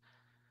 Akers.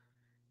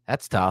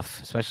 That's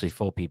tough, especially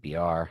full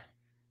PPR.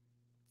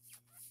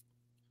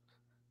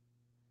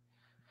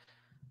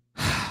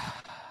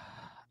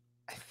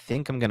 I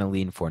think I'm going to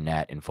lean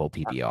Fournette in full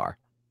PPR.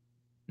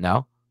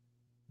 No?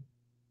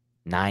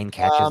 9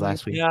 catches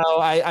last week. No,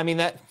 I mean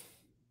that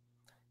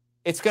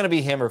it's going to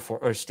be him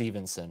or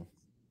Stevenson.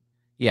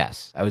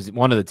 Yes, I was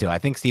one of the two. I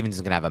think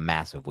Stevenson's going to have a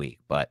massive week,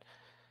 but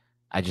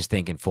I just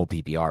think in full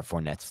PPR,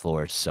 Fournette's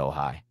floor is so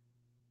high.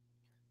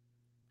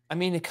 I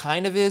mean, it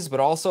kind of is, but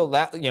also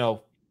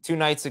 2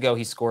 nights ago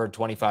he scored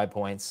 25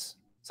 points,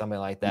 something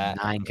like that.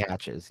 9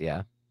 catches,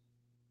 yeah.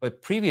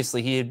 But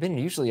previously he had been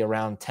usually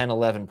around 10,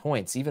 11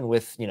 points, even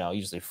with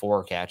usually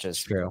 4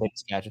 catches. True.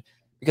 6 catches.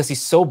 Because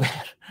he's so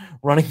bad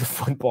running the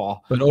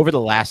football. But over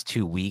the last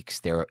 2 weeks,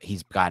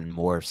 he's gotten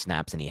more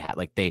snaps than he had.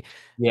 Like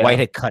White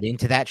had cut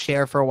into that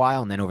share for a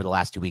while, and then over the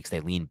last 2 weeks, they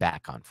leaned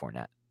back on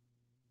Fournette.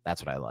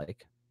 That's what I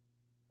like.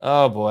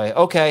 Oh boy.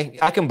 Okay,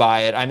 I can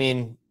buy it. I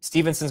mean,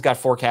 Stevenson's got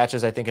 4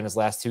 catches, I think, in his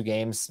last 2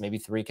 games, maybe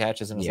 3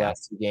 catches in his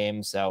last 2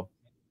 games. So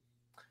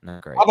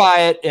not great. I'll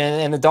buy it.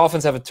 And the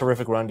Dolphins have a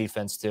terrific run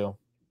defense too.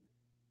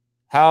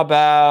 How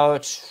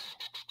about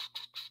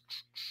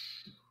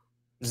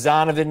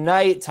Zonovan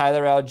Knight,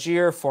 Tyler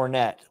Algier,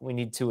 Fournette? We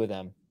need 2 of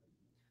them.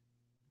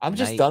 I'm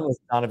just done with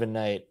Zonovan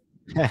Knight.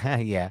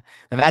 Yeah,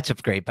 the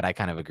matchup's great, but I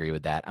kind of agree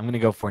with that. I'm going to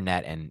go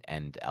Fournette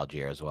and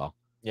Algier as well.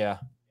 Yeah.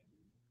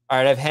 All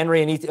right, I have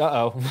Henry and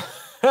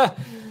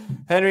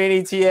Henry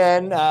and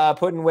ETN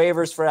putting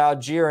waivers for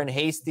Algier and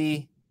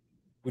Hasty.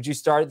 Would you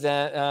start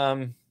that?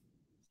 I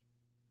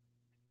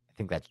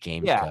think that's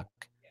James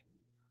Cook.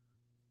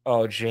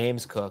 Oh,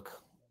 James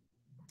Cook.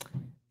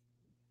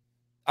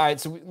 All right,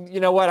 so you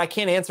know what? I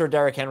can't answer a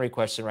Derrick Henry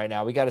question right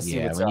now. We got to see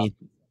what's up.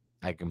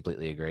 I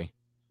completely agree.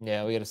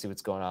 Yeah, we got to see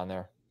what's going on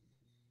there.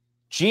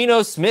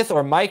 Geno Smith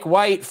or Mike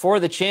White for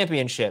the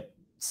championship.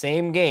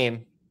 Same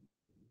game.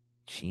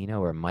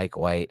 Geno or Mike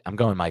White? I'm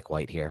going Mike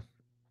White here.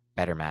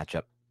 Better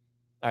matchup.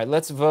 All right,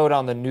 let's vote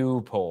on the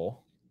new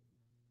poll.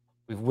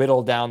 We've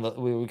whittled down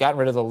we've gotten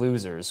rid of the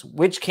losers.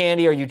 Which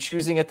candy are you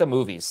choosing at the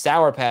movies?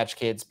 Sour Patch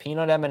Kids,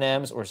 peanut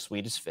M&Ms, or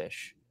Swedish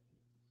Fish?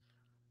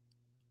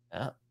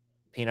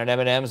 Peanut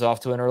M&Ms off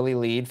to an early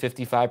lead,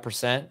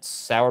 55%.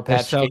 Sour Patch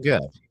They're so Kids.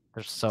 good.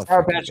 They're so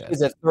Sour Patch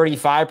Kids at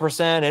 35%,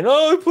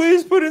 and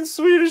please put in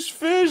Swedish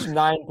Fish,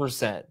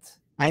 9%.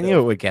 I knew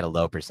it would get a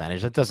low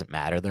percentage. It doesn't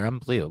matter. They're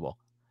unbelievable.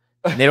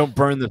 And they don't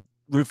burn the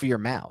roof of your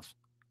mouth.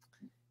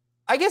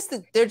 I guess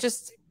that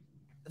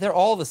they're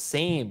all the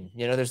same.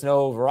 You know, there's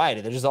no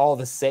variety. They're just all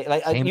the same.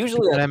 Like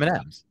usually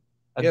M&Ms.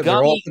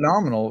 They're all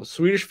phenomenal.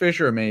 Swedish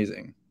Fish are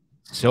amazing.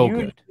 So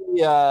good.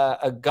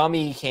 A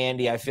gummy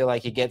candy, I feel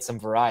like you get some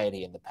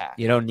variety in the pack.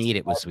 You don't need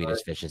it with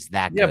Swedish Fish. It's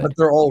that good. Yeah, but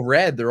they're all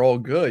red. They're all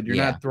good. You're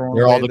not throwing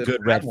They're away all the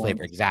good red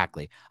flavor.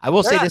 Exactly. I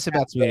will say this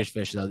about Swedish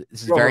Fish, though.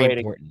 This is very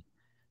important.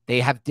 They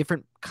have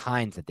different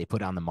kinds that they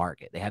put on the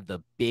market. They have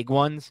the big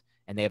ones,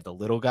 and they have the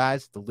little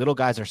guys. The little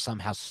guys are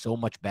somehow so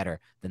much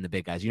better than the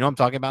big guys. You know what I'm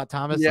talking about,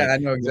 Thomas? Yeah, I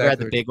know exactly. You read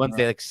the big ones,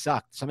 they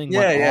sucked. Something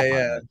yeah.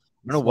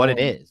 I don't know what it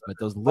is, but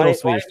those little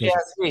Swedish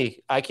Fish.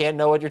 I can't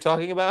know what you're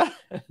talking about.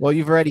 Well,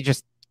 you've already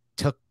just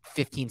took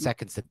 15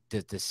 seconds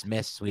to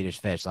dismiss Swedish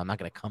Fish, so I'm not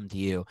going to come to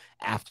you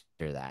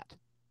after that.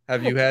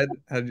 Have you had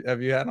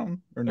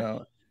them or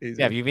no? Yeah,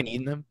 have you been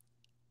eating them?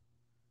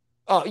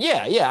 Oh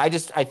yeah.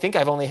 I think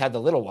I've only had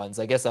the little ones.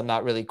 I guess I'm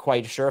not really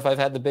quite sure if I've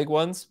had the big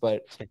ones,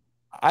 but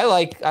I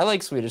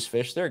like Swedish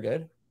Fish. They're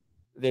good.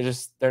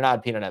 They're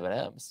not peanut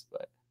M&Ms,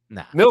 but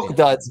Milk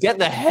Duds. Get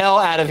the hell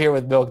out of here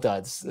with Milk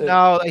Duds.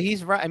 No,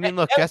 he's right. I mean,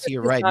 look, Jesse,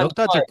 you're right. Milk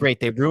Duds are great.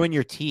 They ruin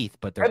your teeth,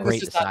 but they're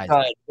great to size.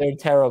 They're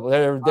terrible.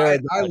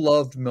 I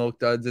loved Milk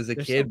Duds as a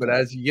kid, but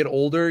as you get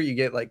older, you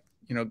get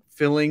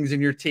fillings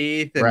in your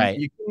teeth, and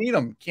you can eat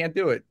them. Can't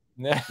do it.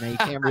 No, you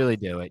can't really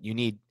do it. You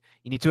need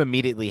to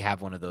immediately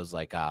have one of those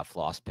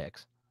floss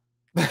picks.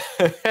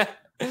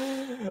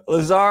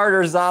 Lazard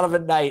or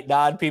Zonovan Knight,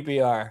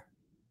 non-PPR.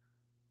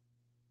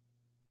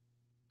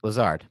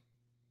 Lazard.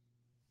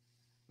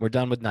 We're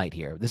done with Knight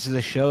here. This is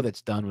a show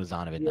that's done with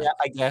Zonovan Knight. Yeah,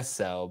 I guess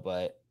so,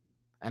 but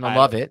and I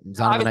love it.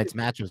 Zonovan Knight's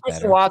match was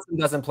better. If Watson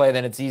doesn't play,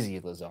 then it's easy,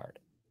 Lazard.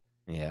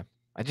 Yeah.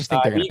 I just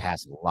think they're going to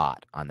pass a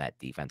lot on that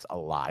defense. A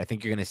lot. I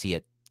think you're going to see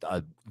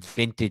a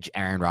vintage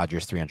Aaron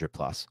Rodgers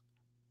 300+.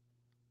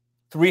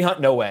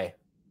 300? No way.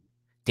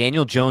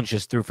 Daniel Jones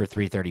just threw for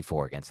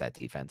 334 against that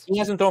defense. He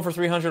hasn't thrown for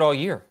 300 all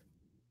year.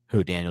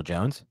 Who, Daniel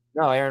Jones?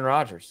 No, Aaron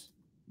Rodgers.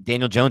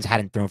 Daniel Jones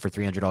hadn't thrown for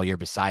 300 all year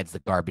besides the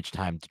garbage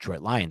time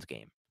Detroit Lions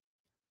game.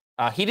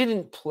 He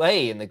didn't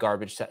play in the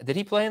garbage time. Did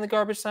he play in the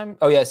garbage time?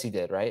 Oh, yes, he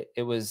did, right?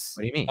 It was.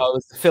 What do you mean? Oh, it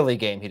was the Philly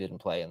game. He didn't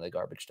play in the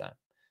garbage time.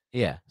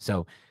 Yeah.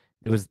 So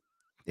it was.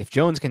 If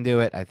Jones can do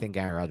it, I think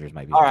Aaron Rodgers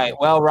might be. All right.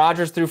 Well,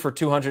 Rodgers threw for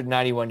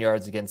 291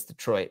 yards against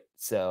Detroit.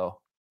 So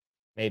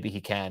maybe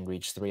he can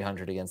reach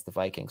 300 against the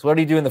Vikings. What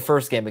did he do in the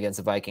first game against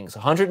the Vikings?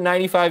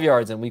 195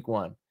 yards in week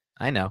 1.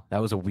 I know.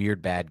 That was a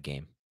weird, bad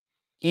game.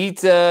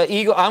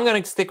 Eagle. I'm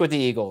going to stick with the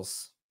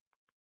Eagles.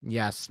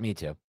 Yes, me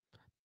too.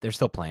 They're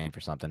still playing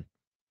for something.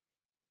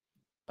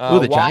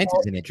 The Giants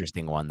is an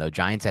interesting one, though.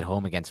 Giants at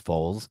home against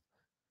Foles.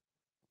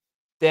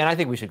 Dan, I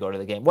think we should go to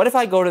the game. What if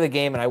I go to the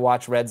game and I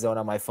watch Red Zone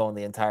on my phone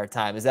the entire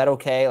time? Is that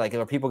okay? Like,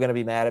 are people going to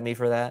be mad at me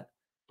for that?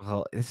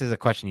 Well, this is a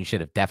question you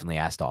should have definitely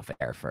asked off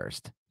air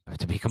first,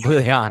 to be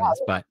completely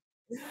honest. But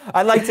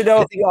I'd like to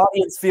know if the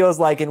audience feels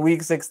like in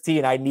week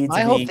 16, I need to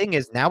My whole thing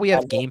is now we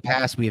have Game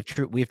Pass, we have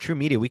True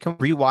Media. We can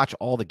rewatch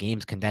all the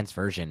games condensed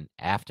version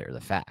after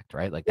the fact,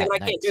 right? Like that. I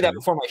can't do that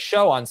before my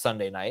show on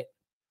Sunday night.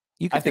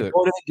 You can go to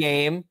the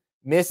game,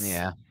 miss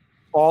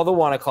all the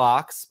 1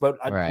 o'clocks, but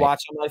I'd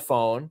watch on my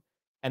phone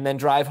and then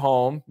drive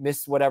home,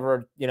 miss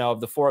whatever,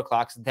 of the 4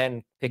 o'clocks, and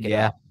then pick it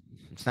up.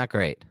 It's not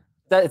great.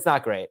 It's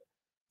not great.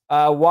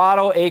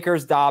 Waddle,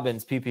 Akers,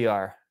 Dobbins,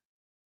 PPR.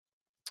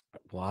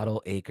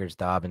 Waddle, Akers,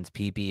 Dobbins,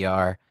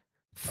 PPR,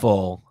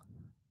 full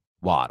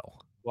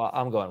Waddle. Well,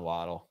 I'm going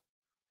Waddle.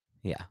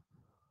 Yeah.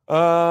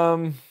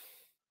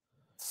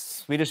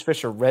 Swedish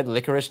Fish or red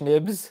licorice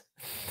nibs?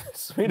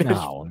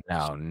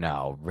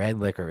 No. Red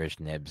licorice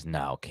nibs.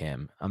 No,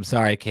 Kim. I'm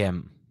sorry,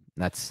 Kim.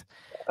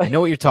 I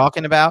know what you're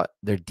talking about.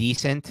 They're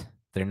decent.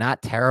 They're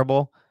not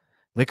terrible.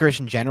 Licorice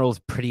in general is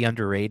pretty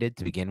underrated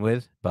to begin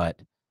with, but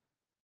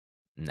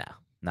no,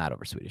 not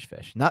over Swedish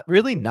Fish. Not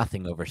really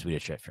nothing over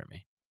Swedish Fish for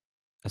me,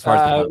 as far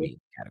as the gummy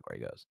category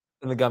goes.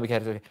 In the gummy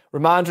category,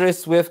 Ramondre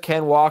Swift,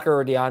 Ken Walker,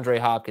 or DeAndre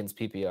Hopkins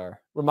PPR.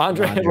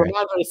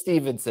 Ramondre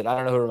Stevenson. I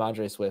don't know who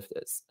Ramondre Swift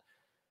is.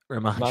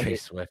 Ramondre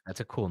Swift. That's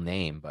a cool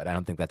name, but I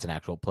don't think that's an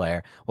actual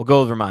player. We'll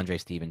go with Ramondre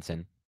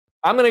Stevenson.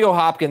 I'm going to go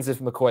Hopkins if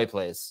McCoy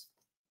plays.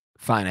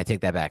 Fine, I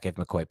take that back if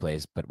McCoy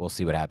plays, but we'll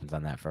see what happens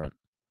on that front.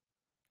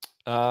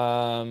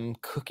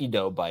 Cookie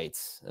dough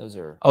bites.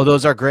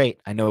 Those are great.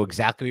 I know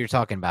exactly what you're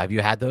talking about. Have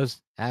you had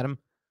those, Adam?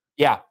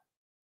 Yeah.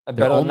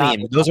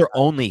 Those are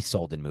only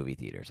sold in movie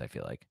theaters, I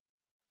feel like.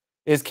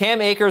 Is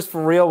Cam Akers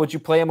for real? Would you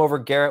play him over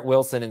Garrett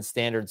Wilson in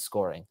standard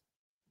scoring?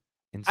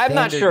 I'm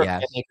not sure if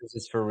Cam Akers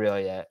is for real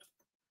yet.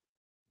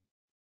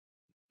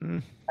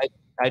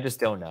 I just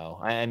don't know.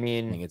 I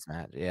mean, I think it's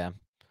Matt. Yeah.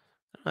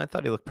 I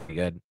thought he looked pretty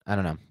good. I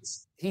don't know.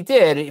 He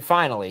did,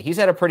 finally. He's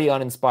had a pretty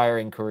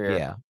uninspiring career.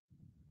 Yeah.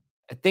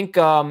 I think,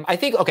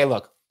 okay,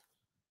 look.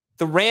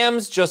 The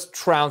Rams just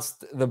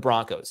trounced the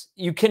Broncos.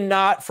 You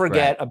cannot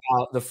forget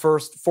about the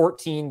first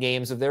 14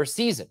 games of their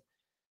season.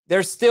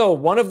 They're still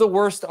one of the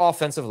worst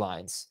offensive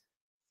lines.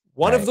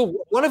 One of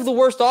the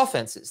worst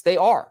offenses. They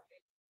are.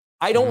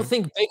 I don't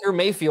think Baker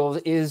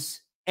Mayfield is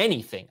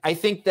anything. I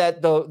think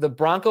that the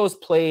Broncos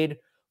played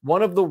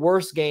one of the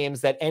worst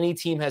games that any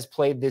team has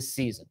played this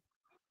season.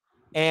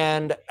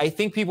 And I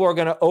think people are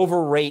going to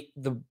overrate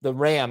the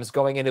Rams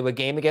going into a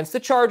game against the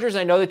Chargers.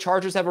 I know the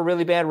Chargers have a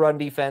really bad run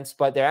defense,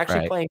 but they're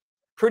actually playing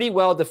pretty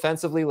well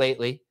defensively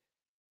lately.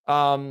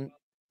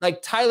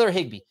 Like Tyler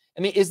Higbee.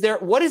 I mean,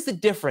 what is the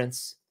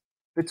difference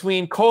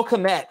between Cole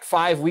Kmet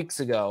 5 weeks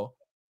ago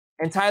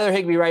and Tyler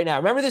Higbee right now?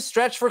 Remember this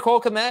stretch for Cole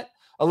Kmet?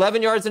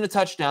 11 yards and a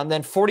touchdown,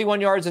 then 41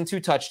 yards and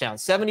 2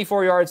 touchdowns,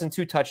 74 yards and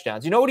 2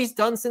 touchdowns. You know what he's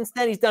done since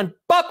then? He's done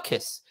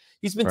bupkis.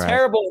 He's been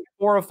terrible in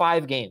 4 or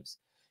 5 games.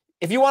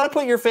 If you want to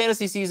put your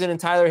fantasy season in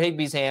Tyler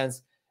Higbee's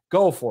hands,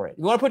 go for it.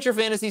 You want to put your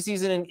fantasy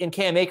season in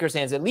Cam Akers'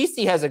 hands, at least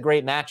he has a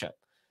great matchup.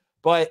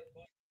 But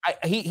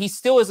he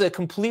still is a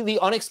completely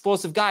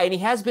unexplosive guy, and he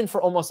has been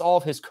for almost all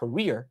of his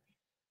career.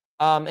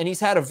 And he's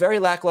had a very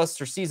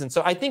lackluster season.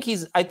 So I think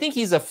he's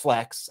a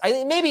flex. I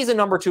think maybe he's a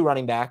number 2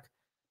 running back.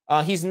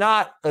 He's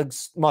not a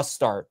must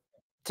start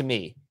to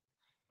me.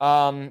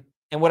 And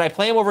would I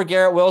play him over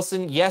Garrett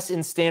Wilson? Yes,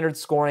 in standard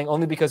scoring,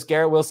 only because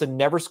Garrett Wilson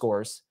never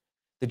scores.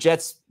 The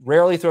Jets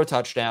rarely throw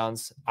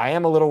touchdowns. I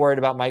am a little worried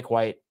about Mike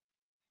White.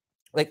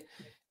 Like,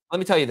 let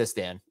me tell you this,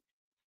 Dan.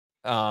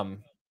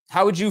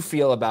 How would you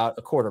feel about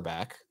a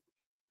quarterback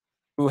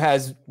who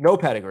has no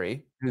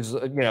pedigree, who's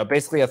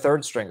basically a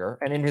third stringer,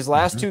 and in his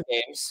last 2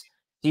 games,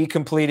 he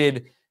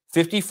completed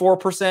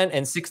 54%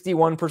 and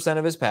 61%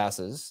 of his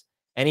passes,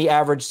 and he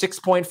averaged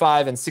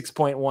 6.5 and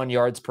 6.1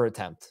 yards per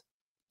attempt.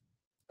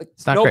 Like,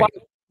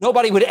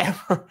 nobody would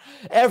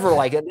ever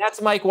like it.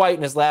 That's Mike White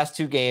in his last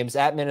 2 games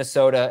at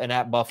Minnesota and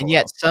at Buffalo. And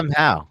yet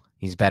somehow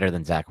he's better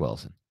than Zach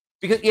Wilson.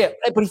 But he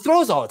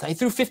throws all the time. He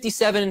threw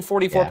 57 and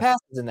 44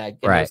 passes in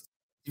that game. Right.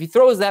 If he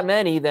throws that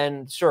many,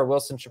 then sure,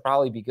 Wilson should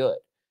probably be good.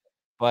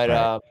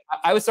 But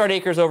I would start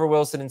Akers over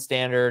Wilson in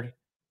standard.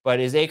 But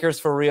is Akers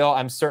for real?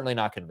 I'm certainly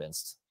not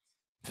convinced.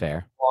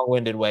 Fair.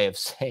 Long-winded way of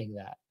saying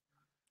that.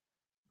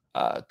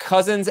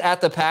 Cousins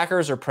at the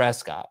Packers or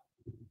Prescott?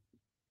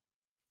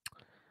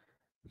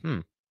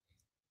 Yeah,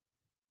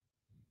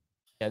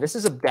 this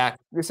is Dak.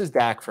 This is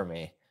Dak for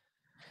me.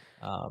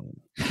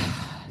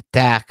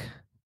 Dak.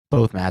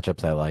 Both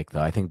matchups I like,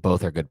 though. I think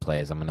both are good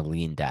plays. I'm going to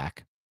lean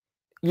Dak.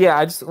 Yeah,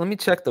 let me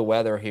check the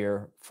weather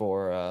here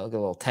for a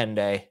little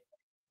 10-day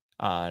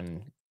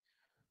on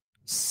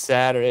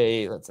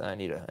Saturday. I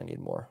need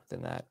more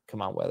than that.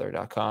 Come on,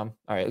 weather.com.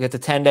 All right, get the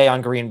 10-day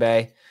on Green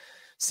Bay.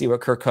 See what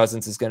Kirk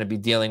Cousins is going to be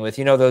dealing with.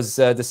 Those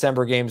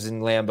December games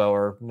in Lambeau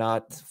are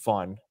not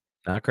fun.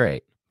 Not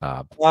great,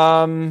 Bob.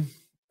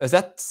 Is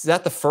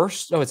that the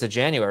first? No, it's a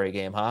January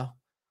game, huh?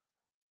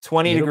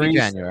 20 degrees.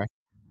 January.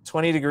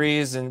 20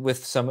 degrees and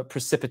with some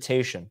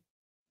precipitation.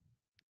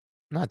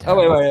 Not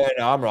terrible. Oh, wait.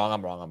 No, I'm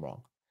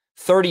wrong.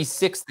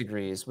 36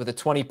 degrees with a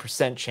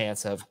 20%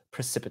 chance of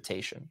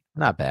precipitation.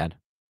 Not bad.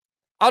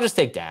 I'll just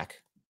take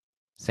Dak.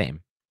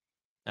 Same.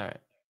 All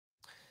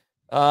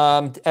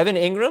right. Evan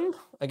Ingram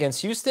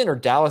against Houston or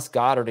Dallas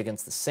Goedert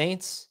against the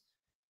Saints?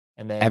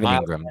 And then Evan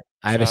Ingram.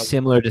 I have a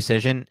similar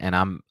decision, and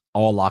I'm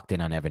all locked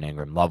in on Evan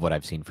Ingram. Love what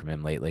I've seen from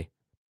him lately.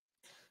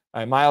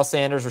 All right. Miles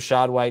Sanders,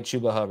 Rashad White,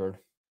 Chuba Hubbard.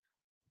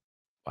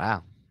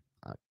 Wow.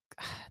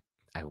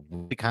 I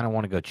really kind of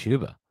want to go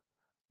Chuba,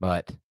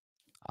 but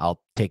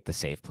I'll take the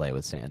safe play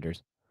with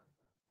Sanders.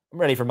 I'm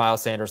ready for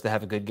Miles Sanders to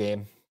have a good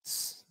game.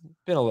 It's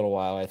been a little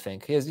while, I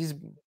think. He's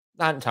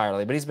not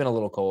entirely, but he's been a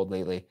little cold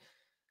lately.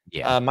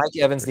 Yeah. Mike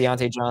Evans,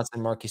 Deontay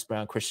Johnson, Marquise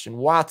Brown, Christian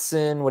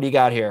Watson. What do you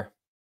got here?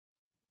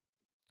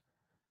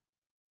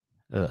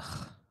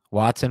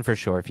 Watson for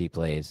sure if he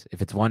plays.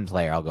 If it's one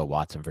player, I'll go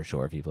Watson for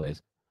sure if he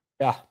plays.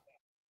 Yeah.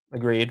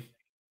 Agreed.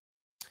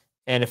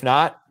 And if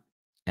not?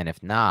 And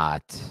if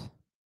not,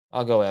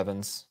 I'll go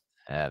Evans.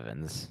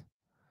 Evans.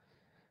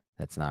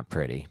 That's not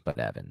pretty, but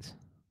Evans.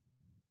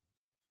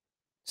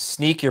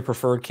 Sneak your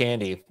preferred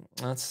candy.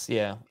 That's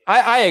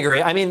I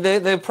agree. I mean,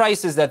 the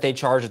prices that they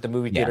charge at the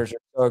movie theaters are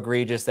so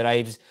egregious that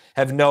I just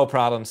have no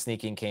problem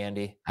sneaking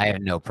candy. I have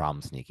no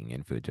problem sneaking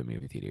in food to a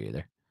movie theater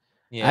either.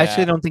 Yeah. I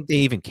actually don't think they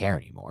even care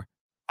anymore.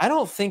 I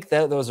don't think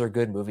that those are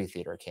good movie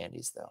theater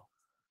candies, though,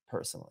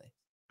 personally.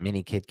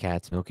 Mini Kit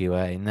Kats, Milky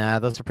Way. Nah,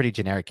 those are pretty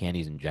generic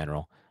candies in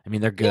general. I mean,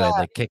 they're good. Yeah.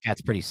 Like Kit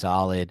Kat's pretty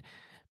solid.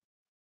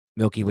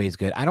 Milky Way is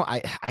good. I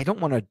don't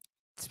want to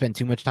spend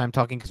too much time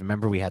talking because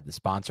remember we had the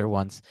sponsor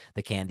once,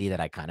 the candy that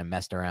I kind of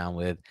messed around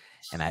with,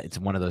 and it's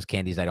one of those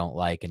candies I don't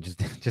like. And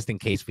just in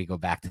case we go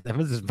back to them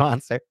as a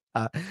sponsor,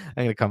 I'm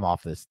gonna come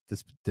off this.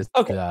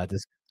 I'll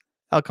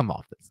come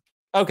off this.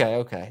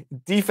 Okay.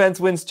 Defense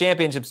wins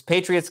championships.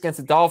 Patriots against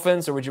the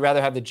Dolphins, or would you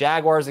rather have the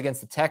Jaguars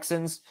against the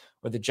Texans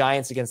or the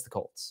Giants against the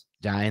Colts?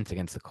 Giants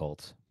against the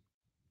Colts.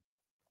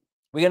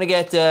 We gonna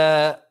get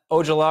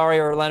Ojulari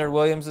or Leonard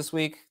Williams this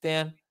week,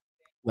 Dan?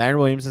 Leonard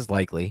Williams is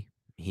likely.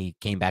 He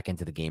came back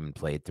into the game and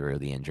played through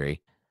the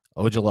injury.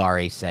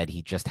 Ojulari said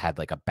he just had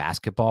like a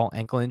basketball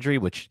ankle injury,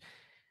 which,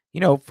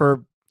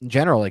 for in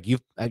general, like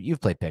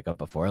you've played pickup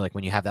before. Like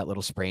when you have that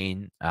little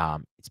sprain,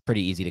 it's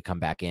pretty easy to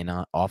come back in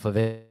off of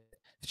it.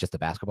 It's just a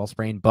basketball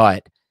sprain,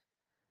 but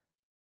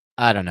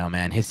I don't know,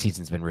 man. His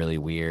season's been really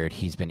weird.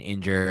 He's been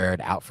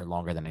injured, out for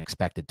longer than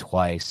expected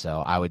twice.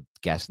 So I would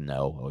guess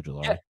no,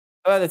 Ojulari. Yeah.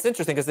 That's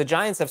interesting because the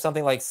Giants have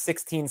something like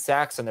 16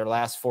 sacks in their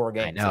last 4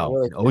 games. I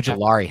know.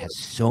 Ojulari has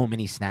so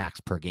many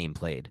snacks per game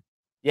played.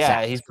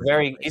 Yeah, he's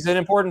an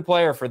important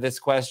player for this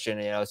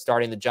question,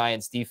 starting the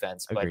Giants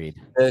defense. But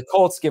Agreed. The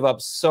Colts give up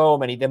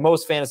the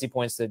most fantasy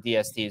points to the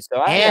DSTs.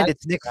 So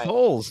it's Nick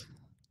Foles.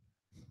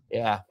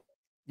 Yeah.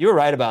 You were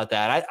right about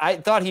that. I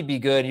thought he'd be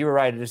good. You were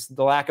right. Just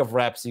the lack of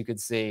reps you could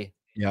see.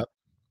 Yep.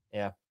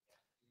 Yeah.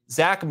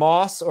 Zach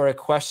Moss or a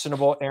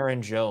questionable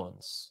Aaron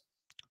Jones?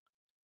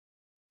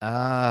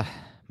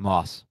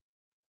 Moss.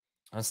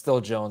 It's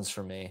still Jones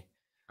for me.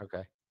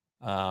 Okay.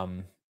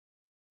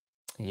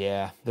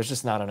 Yeah, there's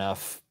just not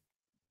enough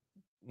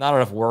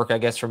work, I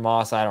guess, for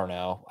Moss. I don't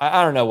know.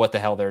 I don't know what the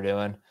hell they're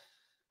doing.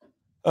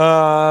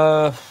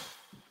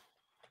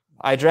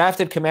 I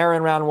drafted Kamara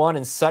in round 1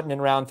 and Sutton in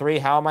round 3.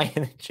 How am I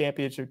in a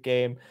championship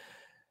game?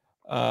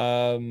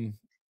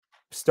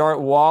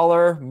 Start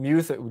Waller,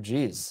 Muth.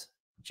 Geez,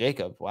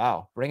 Jacob.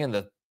 Wow, bringing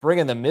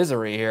the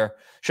misery here.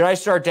 Should I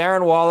start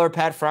Darren Waller,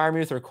 Pat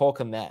Freiermuth, or Cole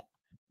Kmet?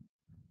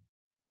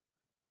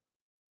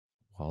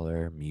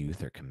 Waller,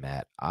 Muth, or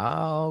Kmet?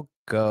 I'll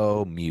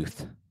go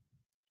Muth.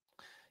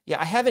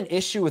 Yeah, I have an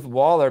issue with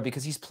Waller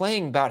because he's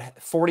playing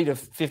about 40 to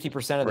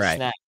 50% of the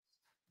snaps.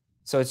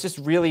 So it's just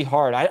really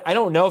hard. I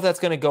don't know if that's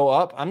going to go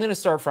up. I'm going to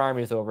start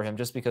Freiermuth over him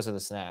just because of the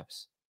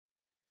snaps.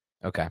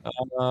 Okay.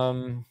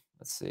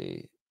 Let's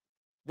see.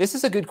 This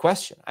is a good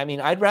question. I mean,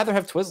 I'd rather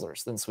have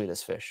Twizzlers than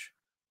Swedish Fish.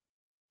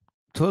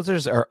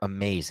 Twizzlers are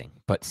amazing,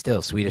 but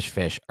still, Swedish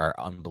Fish are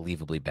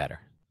unbelievably better.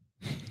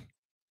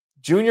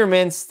 Junior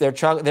Mints, they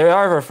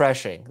are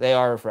refreshing. They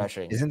are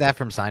refreshing. Isn't that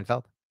from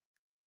Seinfeld?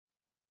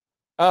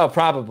 Oh,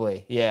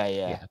 probably. Yeah.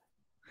 Yeah,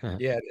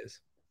 it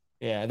is.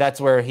 Yeah, that's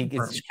where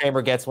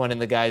Kramer gets one in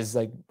the guy's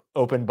like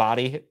open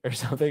body or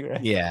something,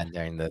 right? Yeah,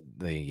 during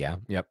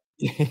yep.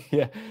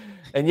 Yeah.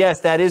 And yes,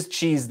 that is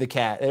Cheese the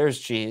cat. There's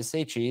Cheese.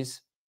 Say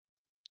Cheese.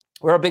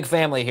 We're a big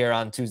family here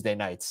on Tuesday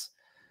nights.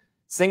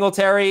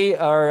 Singletary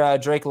or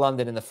Drake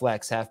London in the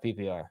flex, half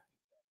PPR?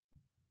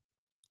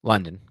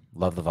 London.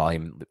 Love the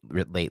volume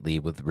lately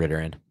with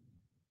Ritter in.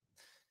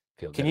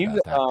 Can you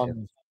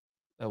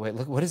oh wait,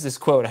 look, what is this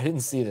quote? I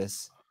didn't see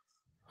this.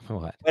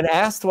 What? When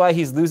asked why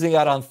he's losing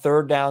out on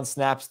third down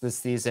snaps this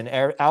season,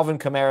 Alvin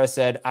Kamara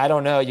said, "I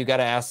don't know. You got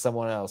to ask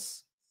someone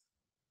else."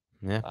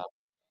 Yeah,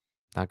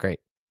 not great.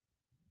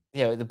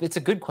 Yeah, it's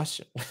a good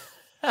question.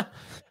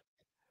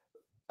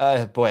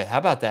 Boy, how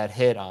about that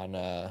hit on?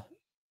 How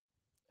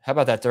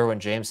about that Derwin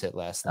James hit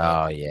last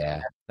night? Oh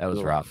yeah, that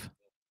was rough.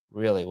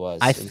 Really was.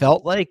 I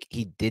felt like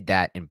he did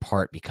that in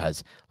part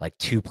because like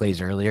 2 plays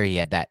earlier, he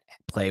had that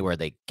play where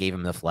they gave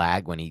him the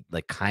flag when he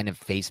like kind of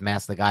face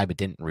masked the guy, but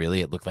didn't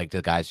really. It looked like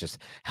the guy's just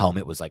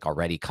helmet was like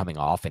already coming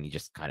off and he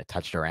just kind of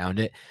touched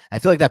around it. I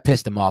feel like that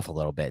pissed him off a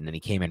little bit. And then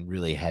he came in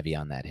really heavy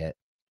on that hit.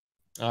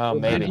 Oh,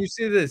 maybe. Did you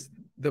see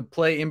the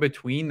play in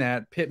between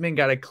that? Pittman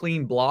got a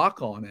clean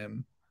block on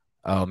him.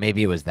 Oh,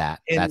 maybe it was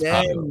that. That's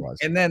probably what it was.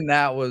 And then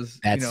that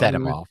set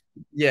him off.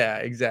 Yeah,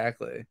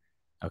 exactly.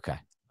 Okay.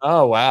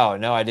 Oh wow.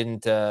 No, I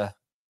didn't I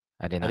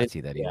did not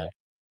see that either.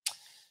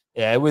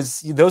 Yeah, it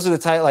was those are the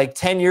type like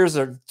 10 years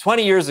or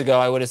 20 years ago,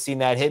 I would have seen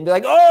that hit and be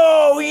like,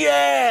 oh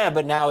yeah.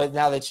 But now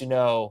that you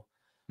know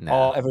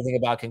everything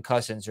about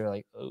concussions, you're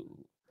like, oh,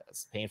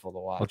 that's painful to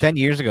watch. Well, 10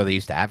 years ago they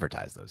used to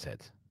advertise those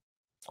hits.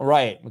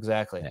 Right,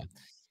 exactly. Yeah.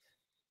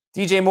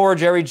 DJ Moore,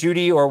 Jerry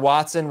Jeudy, or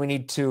Watson. We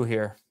need 2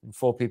 here in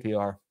full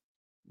PPR.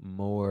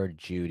 Moore,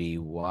 Jeudy,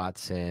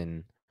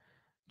 Watson,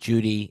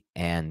 Jeudy,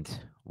 and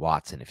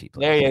Watson if he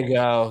plays. There you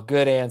go.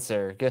 Good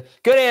answer. Good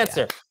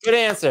answer. Yeah. Good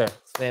answer.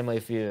 Family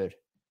Feud.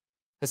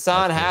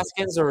 Hassan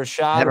Haskins or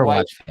Rashad Never White.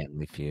 watched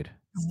Family Feud.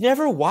 You've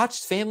never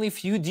watched Family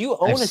Feud? Do you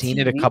own I've a seen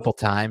TV? it a couple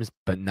times,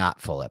 but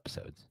not full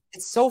episodes.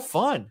 It's so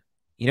fun.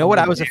 You know what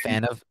I was a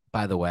fan of,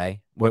 by the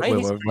way?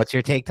 What's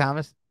your take,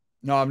 Thomas?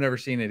 No, I've never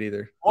seen it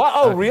either.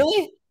 Oh, Okay.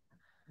 really?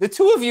 The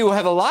two of you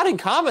have a lot in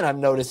common, I'm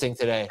noticing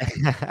today.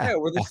 Yeah,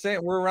 we're the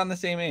same. We're around the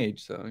same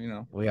age, so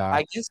we are.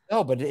 I guess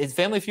so, but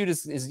Family Feud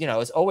is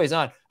it's always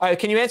on. All right,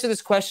 can you answer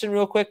this question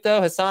real quick though?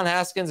 Hassan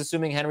Haskins,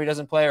 assuming Henry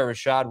doesn't play, or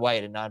Rashad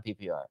White in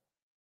non-PPR?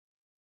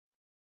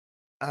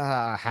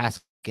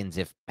 Haskins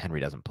if Henry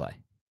doesn't play.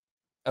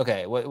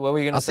 Okay, what were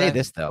you gonna say? I'll say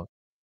this though.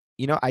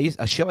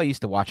 A show I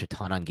used to watch a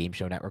ton on Game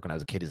Show Network when I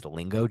was a kid is the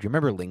Lingo. Do you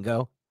remember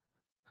Lingo?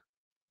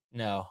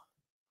 No.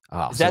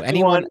 Oh, is that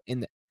anyone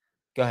in the?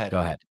 Go ahead. Go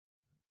ahead.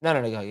 No,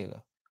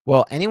 go.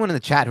 Well, anyone in the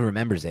chat who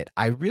remembers it,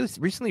 I really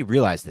recently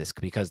realized this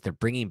because they're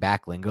bringing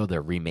back Lingo.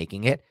 They're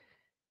remaking it.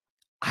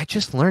 I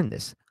just learned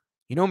this.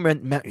 Like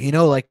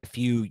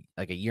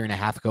a year and a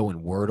half ago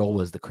when Wordle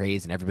was the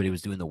craze and everybody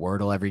was doing the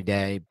Wordle every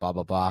day, blah,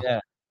 blah, blah. Yeah.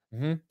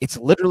 Mm-hmm. It's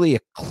literally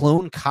a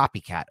clone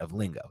copycat of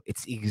Lingo.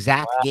 It's the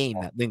exact game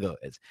that Lingo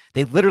is.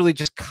 They literally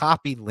just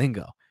copied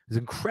Lingo. It was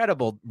an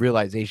incredible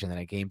realization that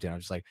I came to. And I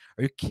was just like,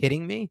 are you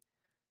kidding me?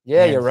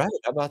 Yeah, you're right.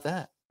 How about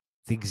that?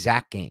 It's the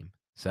exact game.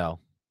 So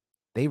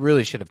they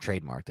really should have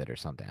trademarked it or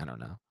something. I don't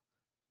know.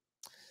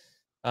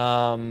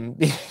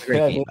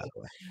 Great game, by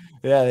the way.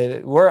 Yeah,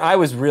 I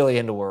was really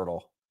into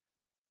Wordle.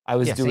 I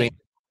was doing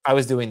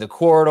the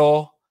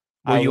Quordle.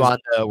 Were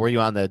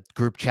you on the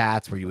group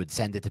chats where you would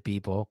send it to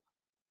people?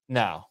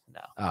 No.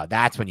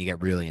 That's when you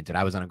get really into it.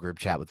 I was on a group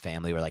chat with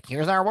family. We're like,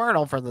 here's our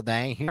Wordle for the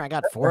day. Here, I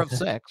got 4 of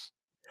 6.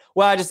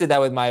 Well, I just did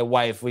that with my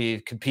wife.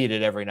 We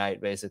competed every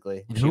night,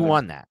 basically. And who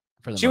won that?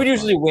 She would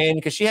usually win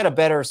because she had a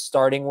better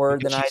starting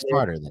word than I did. She's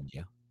smarter than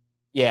you.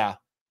 Yeah.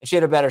 She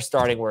had a better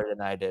starting word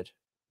than I did.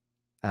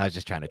 I was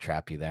just trying to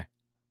trap you there.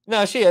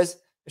 No, she is.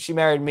 She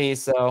married me,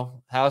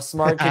 so how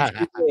smart could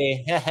you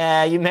be?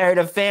 You married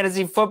a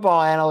fantasy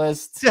football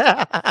analyst.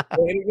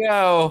 Way to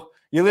go.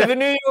 You live in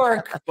New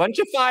York. Bunch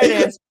of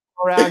finance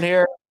around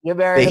here. You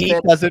married the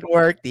heat doesn't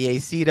work. The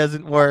AC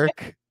doesn't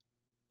work.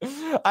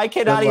 I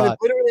can't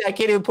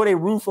even put a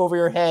roof over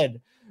your head.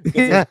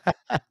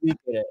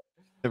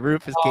 The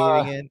roof is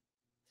caving in.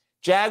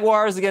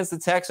 Jaguars against the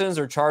Texans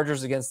or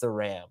Chargers against the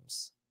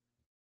Rams?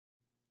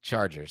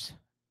 Chargers.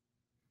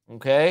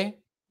 Okay.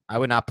 I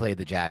would not play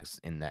the Jags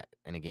in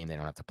a game they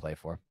don't have to play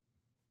for.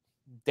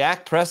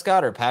 Dak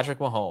Prescott or Patrick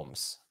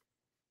Mahomes?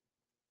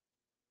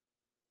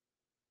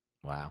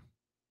 Wow.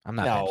 I'm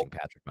not benching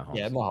Patrick Mahomes.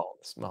 Yeah,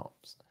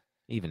 Mahomes.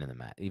 Even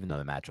though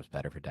the match was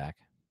better for Dak.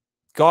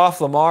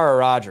 Goff, Lamar, or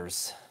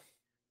Rodgers?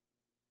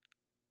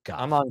 Goff.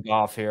 I'm on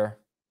Goff here.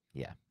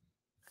 Yeah.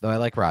 Though I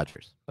like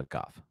Rodgers, but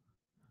Goff.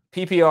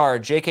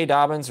 PPR, J.K.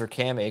 Dobbins or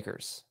Cam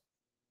Akers?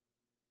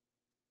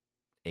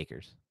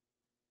 Akers.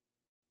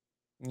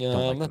 Yeah,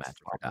 don't like the match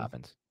for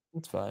Dobbins.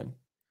 That's fine.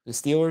 The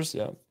Steelers,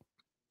 yeah.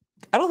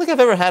 I don't think I've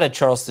ever had a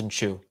Charleston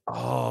Chew.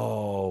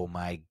 Oh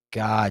my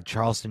God.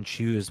 Charleston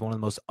Chew is one of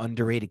the most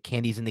underrated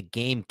candies in the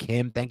game,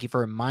 Kim. Thank you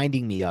for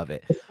reminding me of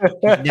it.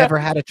 You've never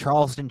had a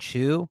Charleston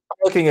Chew? I'm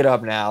looking it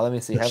up now. Let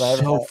me see. Have I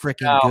ever so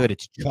freaking good.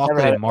 It's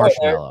chocolate and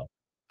marshmallow.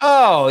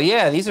 Oh,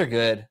 yeah, these are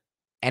good.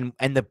 And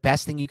the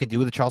best thing you can do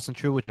with a Charleston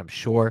Chew, which I'm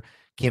sure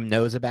Kim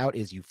knows about,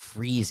 is you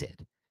freeze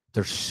it.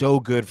 They're so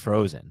good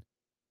frozen.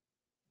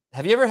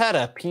 Have you ever had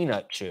a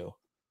peanut chew?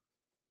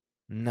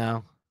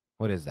 No.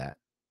 What is that?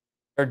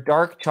 Or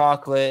dark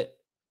chocolate.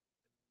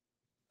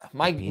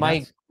 My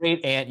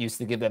great aunt used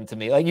to give them to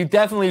me. Like you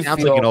definitely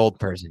sounds feel like an old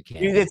person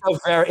candy.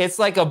 It's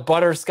like a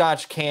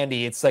butterscotch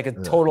candy. It's like a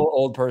total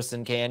old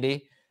person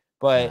candy,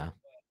 but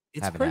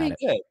it's pretty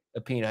good.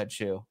 A peanut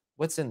chew.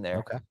 What's in there?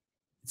 Okay.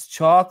 It's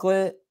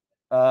chocolate,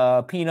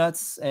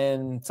 peanuts,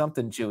 and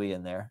something chewy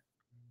in there.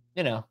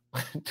 You know,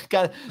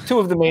 got 2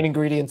 of the main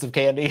ingredients of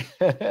candy.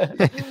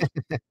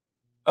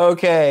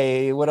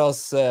 Okay, what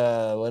else?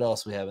 What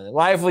else we have in there?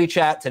 Lively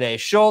chat today.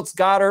 Schultz,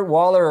 Goddard,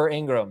 Waller, or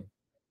Ingram?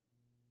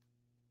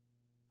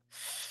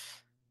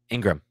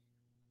 Ingram.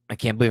 I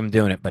can't believe I'm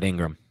doing it, but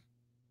Ingram.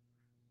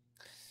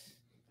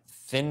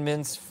 Thin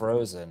Mints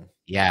Frozen.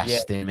 Yes, yeah.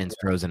 Thin Mints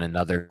Frozen.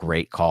 Another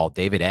great call.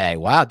 David A.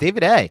 Wow,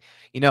 David A.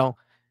 You know,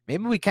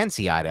 maybe we can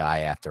see eye to eye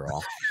after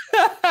all.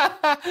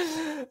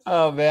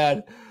 Oh,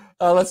 man.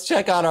 Let's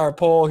check out our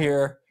poll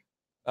here.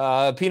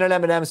 Peanut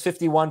M&M's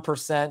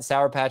 51%,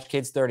 Sour Patch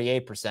Kids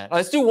 38%.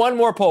 Let's do one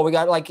more poll. We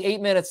got like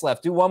 8 minutes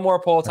left. Do one more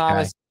poll,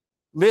 Thomas.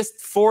 Okay.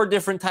 List 4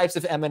 different types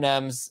of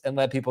M&Ms and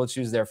let people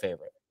choose their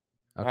favorite.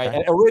 Okay. All right.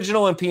 And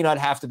original and peanut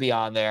have to be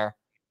on there.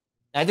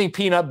 I think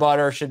peanut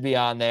butter should be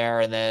on there.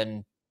 And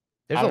then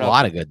there's a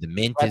lot of good. The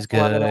mint is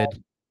good.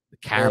 The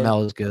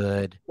caramel is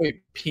good.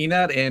 Wait,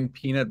 peanut and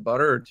peanut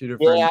butter are 2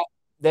 different. Yeah,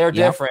 they're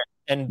different.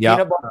 And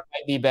peanut butter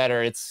might be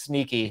better. It's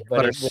sneaky,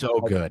 but it's so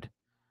good.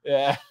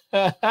 Yeah.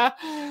 Yeah.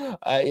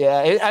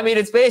 I mean,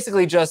 it's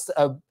basically just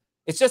a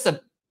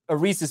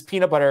Reese's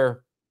peanut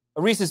butter,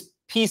 a Reese's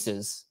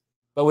Pieces,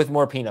 but with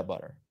more peanut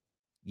butter.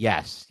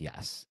 Yes.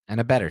 And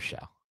a better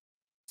shell.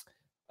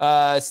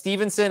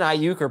 Stevenson,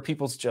 Ayuk, or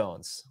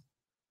Peoples-Jones?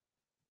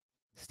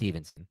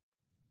 Stevenson.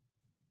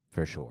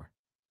 For sure.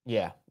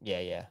 Yeah.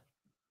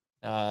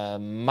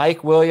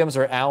 Mike Williams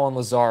or Alan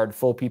Lazard,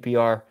 full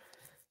PPR.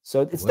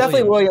 So it's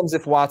definitely Williams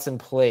if Watson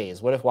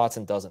plays. What if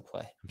Watson doesn't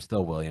play? I'm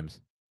still Williams.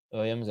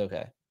 Williams,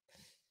 okay.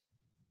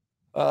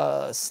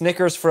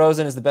 Snickers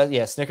Frozen is the best.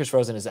 Yeah, Snickers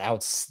Frozen is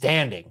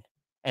outstanding.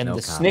 And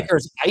the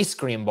Snickers ice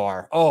cream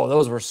bar. Oh,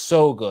 those were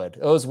so good.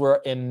 Those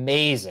were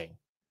amazing.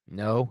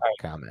 No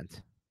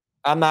comment.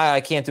 I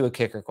can't do a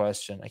kicker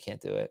question. I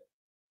can't do it.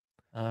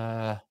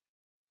 Yeah,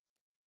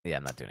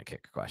 I'm not doing a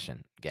kicker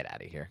question. Get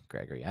out of here,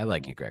 Gregory. I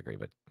like you, Gregory,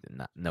 but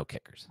no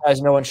kickers.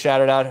 Guys, no one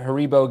shouted out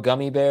Haribo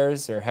gummy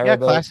bears or Haribo. Yeah,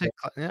 classic.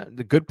 Yeah,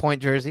 the Good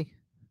Point jersey.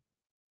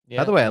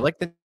 Yeah. By the way, I like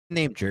the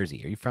name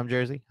Jersey. Are you from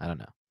Jersey? I don't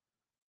know.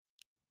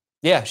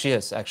 Yeah, she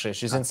is actually.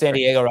 She's in San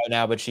Diego right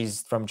now, but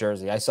she's from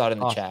Jersey. I saw it in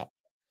the chat.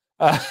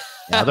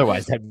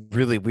 Otherwise, that's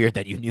really weird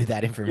that you knew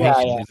that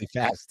information really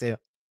fast too.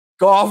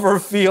 Golfer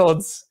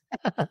Fields.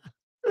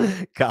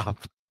 Cop.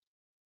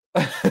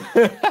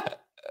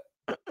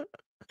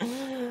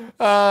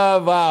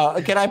 Wow.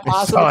 Can I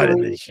possibly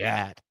in the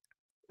chat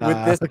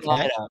with this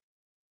lineup?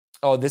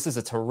 Oh, this is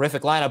a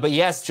terrific lineup. But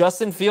yes,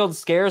 Justin Fields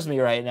scares me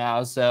right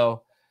now.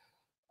 So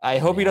I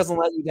hope he doesn't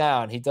let you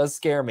down. He does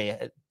scare me.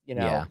 You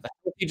know,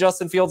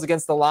 Justin Fields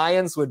against the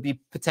Lions would be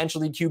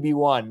potentially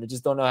QB1. I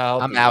just don't know how.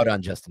 I'm out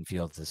on Justin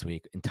Fields this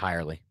week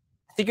entirely.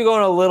 I think you're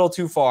going a little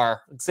too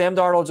far. Sam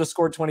Darnold just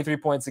scored 23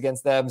 points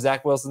against them.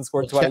 Zach Wilson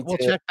scored 22. We'll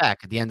check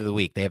back at the end of the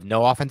week. They have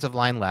no offensive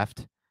line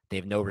left. They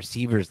have no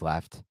receivers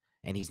left,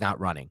 and he's not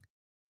running.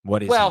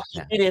 What is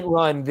he didn't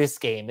run this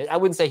game. I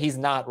wouldn't say he's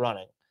not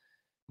running.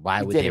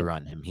 Why would they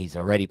run him? He's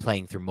already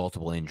playing through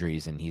multiple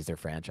injuries, and he's their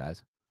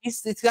franchise.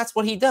 That's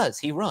what he does.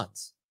 He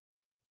runs.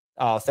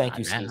 Oh, thank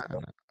you, Skis.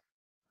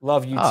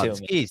 Love you too.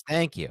 Skis,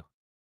 thank you.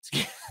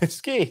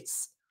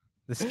 Skis.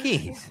 The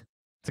Skis.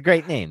 It's a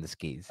great name, the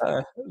Skis.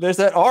 There's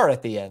that R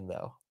at the end,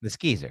 though. The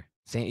Skeezer.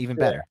 Even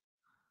better.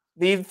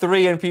 Need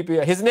 3 in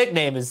PPR. His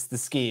nickname is the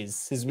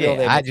Skis. His real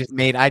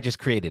name. I just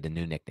created a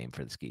new nickname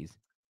for the Skis.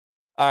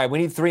 All right, we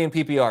need 3 in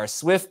PPR.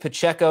 Swift,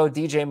 Pacheco,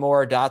 DJ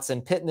Moore,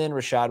 Dotson, Pittman,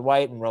 Rashad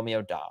White, and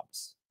Romeo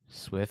Doubs.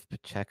 Swift,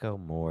 Pacheco,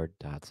 Moore,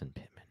 Dotson,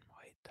 Pittman,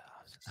 White,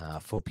 Doubs.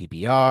 Full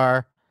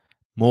PPR.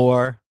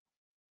 Moore.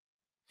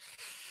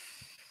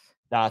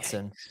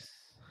 Dotson,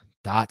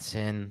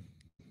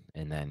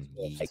 and then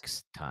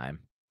yikes time.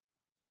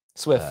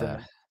 Swift,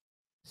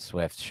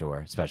 Swift,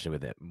 sure, especially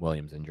with the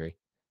Williams injury.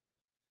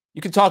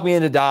 You can talk me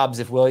into Dobbs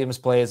if Williams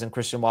plays and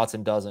Christian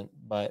Watson doesn't,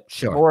 but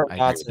sure, more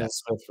Dotson and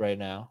Swift right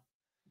now.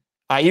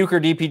 Ayuk or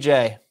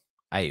DPJ?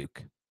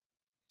 Ayuk.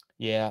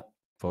 Yeah,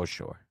 for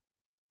sure.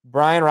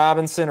 Brian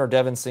Robinson or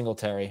Devin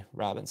Singletary?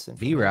 Robinson.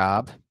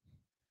 V-Rob.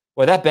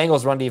 Well, that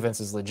Bengals run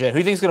defense is legit. Who do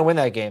you think is going to win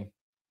that game?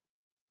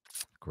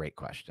 Great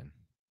question.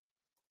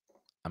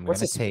 I'm going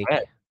to take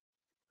it's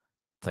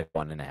like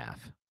 1.5.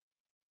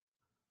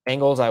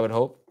 Bengals, I would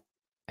hope.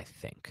 I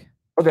think.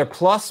 Oh, they're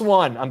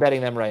 +1. I'm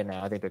betting them right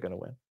now. I think they're going to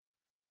win.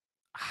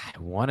 I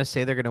want to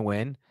say they're going to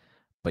win,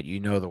 but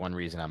you know the one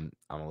reason I'm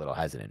a little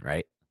hesitant,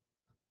 right?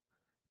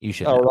 You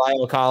should. Oh,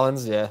 Lyle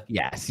Collins, yeah.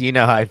 Yes, you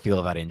know how I feel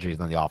about injuries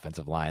on the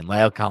offensive line.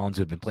 Lyle Collins,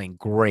 who've been playing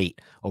great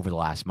over the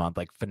last month,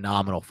 like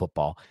phenomenal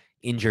football,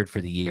 injured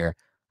for the year.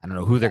 I don't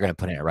know who they're going to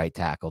put in at right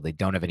tackle. They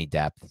don't have any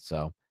depth,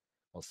 so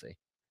we'll see.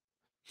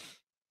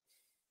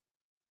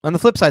 On the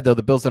flip side, though,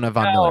 the Bills don't have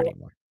Von Miller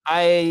anymore.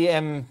 I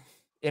am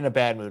in a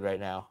bad mood right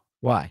now.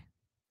 Why?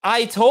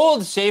 I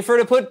told Schaefer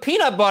to put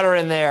peanut butter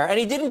in there, and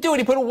he didn't do it.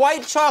 He put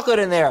white chocolate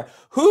in there.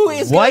 Who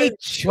is white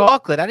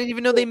chocolate? I didn't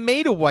even know they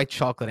made a white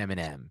chocolate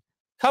M&M.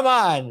 Come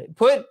on,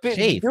 do it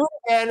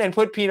again and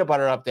put peanut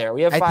butter up there.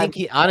 We have 5. I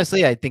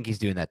think he's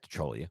doing that to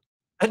troll you.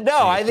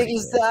 No, I think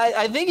he's trolling.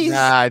 I think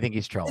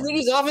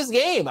he's off his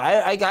game.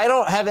 I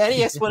don't have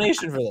any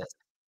explanation for this.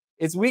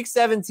 It's week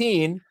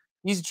 17.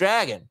 He's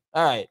dragging.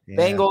 All right,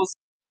 Bengals.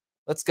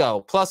 Let's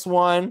go.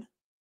 +1.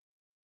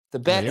 The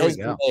bet has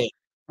been made.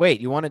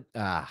 Wait, you wanted?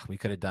 We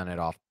could have done it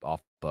off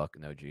book.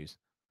 No juice.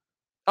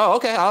 Oh,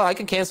 okay. I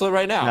can cancel it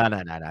right now.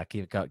 No.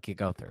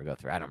 Go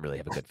through. I don't really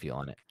have a good feel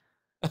on it.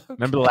 Okay.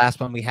 Remember the last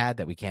one we had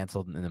that we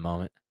canceled in the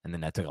moment, and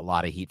then I took a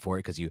lot of heat for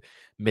it because you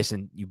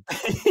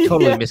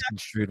totally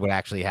misconstrued what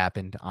actually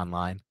happened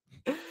online.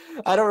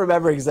 I don't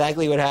remember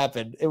exactly what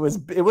happened. It was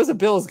a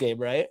Bills game,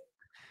 right?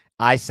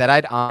 I said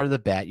I'd honor the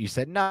bet. You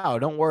said, no,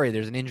 don't worry.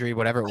 There's an injury,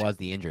 whatever it was,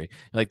 the injury.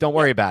 You're like, don't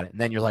worry about it. And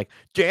then you're like,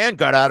 Dan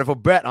got out of a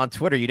bet on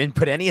Twitter. You didn't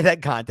put any of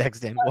that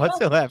context in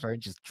whatsoever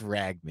and just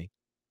dragged me.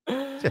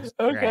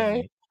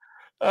 Okay.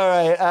 All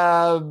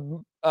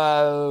right.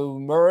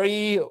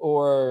 Murray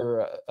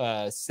or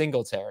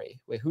Singletary?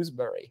 Wait, who's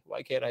Murray?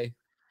 Why can't I?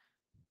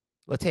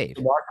 Latavius.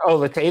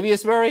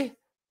 Latavius Murray?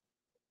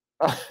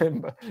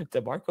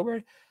 DeMarco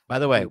Murray? By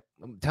the way,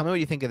 tell me what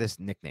you think of this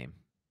nickname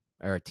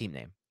or team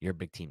name. You're a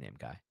big team name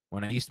guy.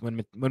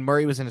 When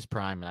Murray was in his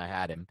prime and I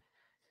had him,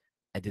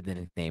 I did the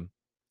nickname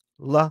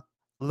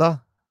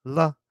Latavius.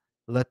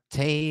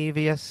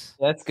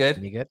 That's good.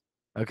 Any good?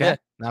 Okay. Yeah.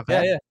 Not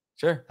bad. Yeah.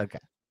 Sure. Okay.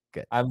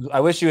 Good. I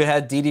wish you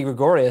had Didi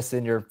Gregorius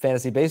in your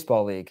fantasy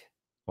baseball league.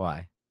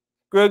 Why?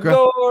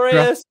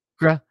 Gregorius.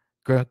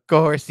 Of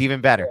course,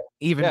 even better.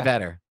 Even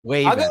better.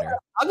 Way better.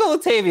 I'll go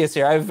Latavius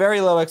here. I have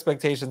very low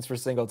expectations for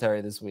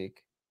Singletary this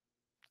week.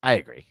 I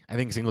agree. I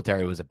think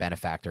Singletary was a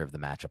benefactor of the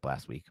matchup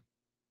last week.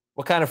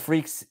 What kind of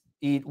freaks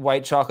eat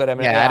white chocolate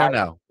M&Ms? Yeah, I don't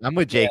know. I'm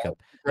with Jacob.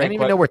 I don't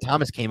even know where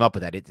Thomas came up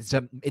with that.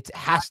 It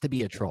has to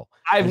be a troll.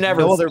 There's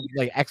no other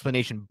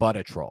explanation but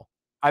a troll.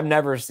 I've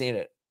never seen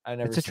it.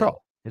 It's a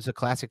troll. It's a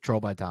classic troll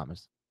by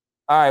Thomas.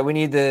 All right, we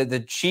need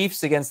the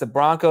Chiefs against the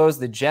Broncos,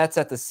 the Jets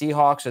at the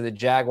Seahawks, or the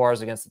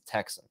Jaguars against the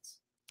Texans.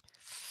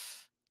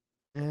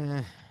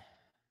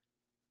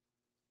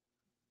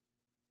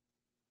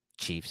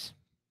 Chiefs.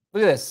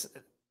 Look at this.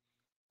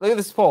 Look at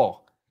this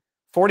poll.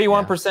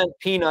 41%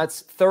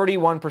 peanuts,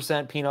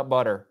 31% peanut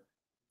butter.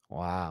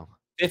 Wow.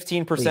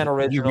 15%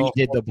 original. You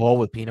redid the bowl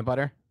with peanut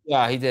butter?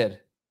 Yeah, he did.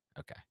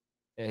 Okay.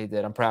 Yeah, he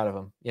did. I'm proud of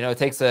him. It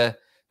takes a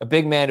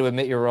big man to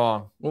admit you're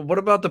wrong. Well, what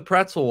about the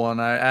pretzel one?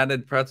 I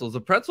added pretzels.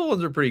 The pretzel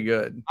ones are pretty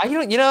good. I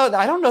don't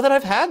know that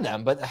I've had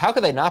them, but how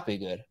could they not be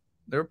good?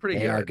 They're pretty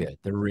good. They are good.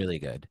 They're really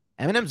good.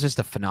 M&M's just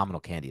a phenomenal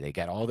candy. They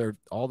get all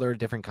their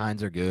different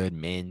kinds are good.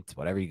 Mint,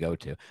 whatever you go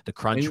to. The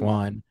crunch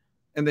one.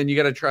 And then you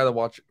got to try the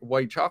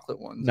white chocolate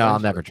ones. No, I'll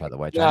never try the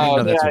white chocolate. I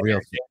didn't know that's a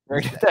real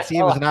thing. See,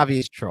 it was an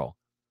obvious troll.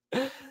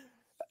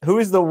 Who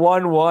is the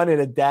 1-1 in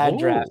a dad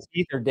draft,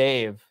 Heath or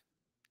Dave?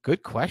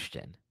 Good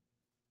question.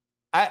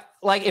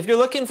 If you're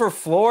looking for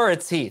floor,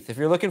 it's Heath. If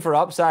you're looking for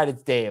upside,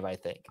 it's Dave, I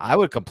think. I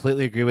would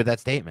completely agree with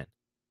that statement.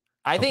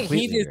 I think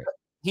Heath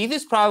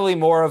is probably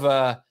more of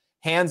a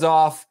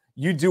hands-off,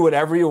 you do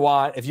whatever you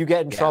want. If you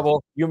get in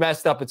trouble, you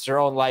messed up, it's your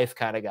own life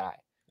kind of guy.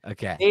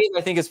 Okay. Dave,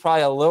 I think, is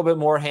probably a little bit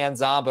more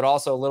hands-on, but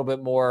also a little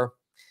bit more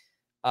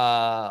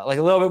a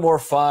little bit more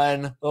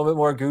fun, a little bit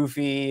more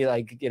goofy,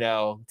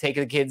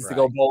 taking the kids to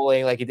go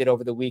bowling like he did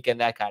over the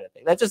weekend, that kind of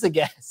thing. That's just a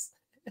guess.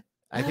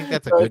 I think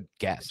that's a good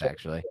guess,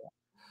 actually.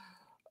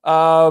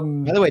 By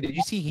the way, did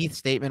you see Heath's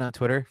statement on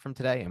Twitter from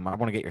today? And I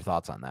want to get your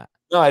thoughts on that.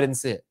 No, I didn't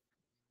see it.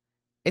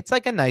 It's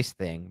like a nice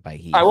thing by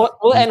Heath. All right,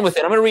 we'll end with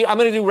it. I'm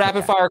gonna do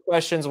rapid fire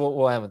questions.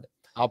 We'll end with it.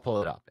 I'll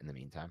pull it up in the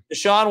meantime.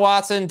 Deshaun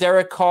Watson,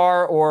 Derek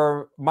Carr,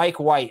 or Mike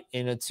White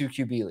in a 2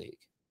 QB league?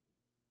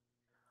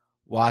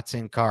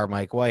 Watson, Carr,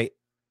 Mike White.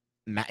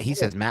 He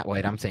says Matt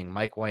White. I'm saying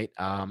Mike White.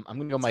 I'm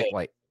going to go Mike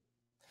White.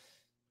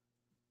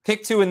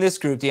 Pick 2 in this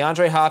group: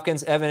 DeAndre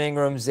Hopkins, Evan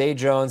Ingram, Zay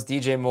Jones,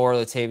 DJ Moore,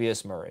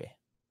 Latavius Murray.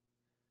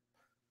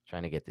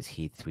 Trying to get this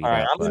Heath tweet. All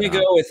right, I'm going to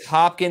go with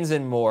Hopkins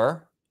and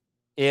Moore.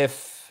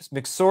 If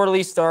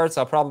McSorley starts,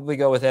 I'll probably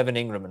go with Evan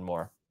Ingram and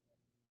Moore.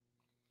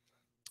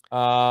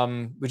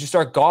 Would you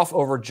start Goff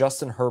over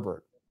Justin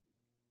Herbert?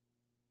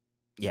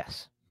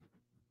 Yes.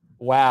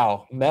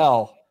 Wow,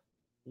 Mel.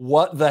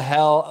 What the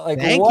hell?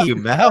 Thank you,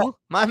 Mel.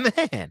 My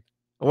man.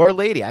 Or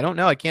lady. I don't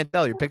know. I can't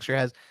tell. Your picture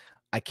has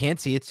I can't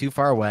see. It's too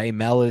far away.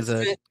 Mel is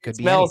could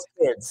be Mel's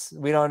kids.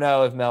 We don't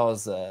know if Mel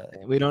is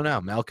we don't know.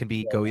 Mel can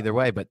go either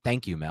way, but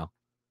thank you, Mel.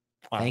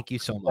 Wow. Thank you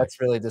so much. That's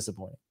really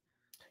disappointing.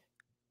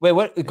 Wait,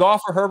 what?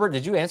 Goff or Herbert?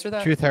 Did you answer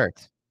that? Truth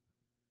hurts.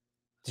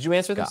 Did you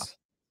answer Goff. this?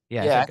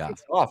 Yeah, I think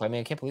Goff. I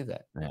mean, I can't believe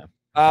that.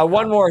 Yeah.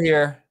 One more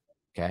here.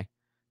 Okay.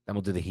 Then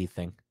we'll do the Heath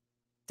thing.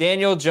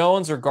 Daniel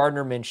Jones or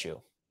Gardner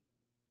Minshew?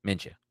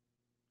 Minshew.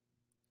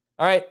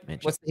 All right.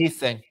 Minshew. What's the Heath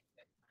thing?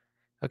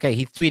 Okay,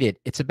 he tweeted,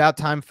 "It's about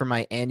time for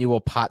my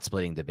annual pot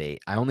splitting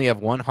debate. I only have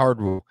one hard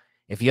rule.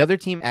 If the other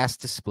team asks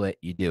to split,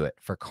 you do it.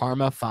 For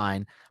karma,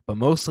 fine. But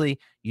mostly,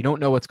 you don't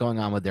know what's going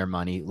on with their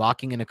money.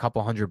 Locking in a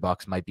couple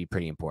 $100 might be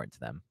pretty important to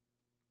them."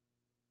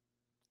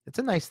 It's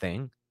a nice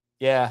thing.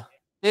 Yeah,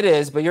 it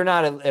is, but you're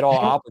not at all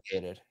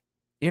obligated.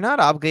 You're not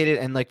obligated,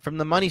 and from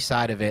the money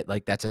side of it,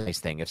 that's a nice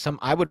thing.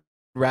 I would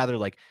rather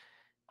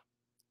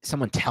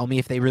someone tell me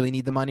if they really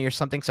need the money or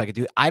something so I could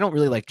do it. I don't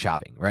really like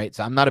chopping, right?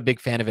 So I'm not a big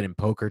fan of it in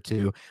poker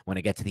too. When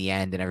I get to the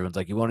end and everyone's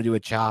like, you want to do a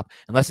chop,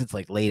 unless it's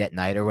late at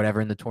night or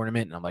whatever in the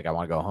tournament. And I'm like, I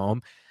want to go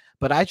home.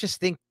 But I just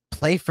think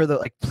play for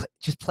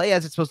just play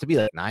as it's supposed to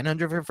be,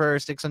 900 for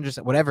first, 600,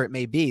 whatever it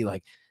may be.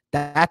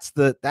 That's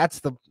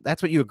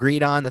what you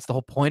agreed on. That's the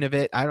whole point of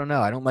it. I don't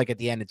know. I don't like at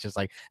the end. It's just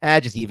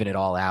just even it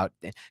all out.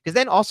 Because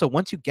then also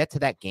once you get to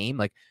that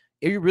game, are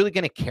you really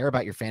going to care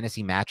about your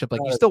fantasy matchup?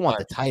 You still want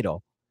the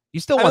title. You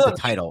still want the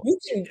title. You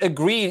can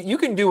agree. You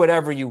can do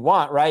whatever you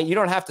want, right? You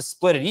don't have to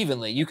split it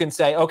evenly. You can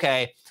say,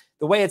 okay,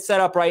 the way it's set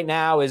up right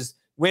now is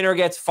winner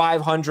gets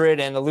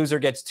 500 and the loser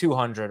gets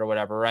 200 or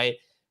whatever, right?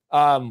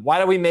 Why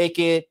don't we make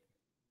it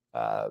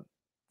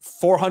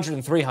 400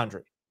 and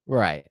 300?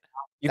 Right.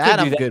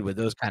 I'm good with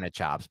those kind of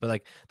chops, but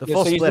the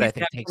full split, I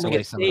think, takes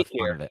away some of the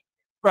fun of it.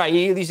 Right.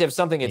 You at least have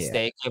something at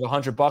stake. You have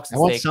 $100 at stake. I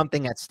want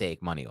something at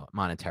stake,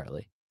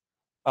 monetarily.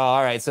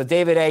 All right. So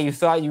David A., you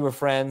thought you were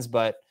friends,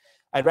 but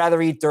I'd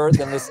rather eat dirt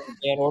than listen to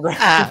Dan order.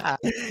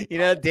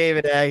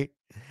 David A.,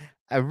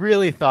 I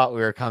really thought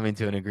we were coming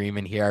to an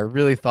agreement here. I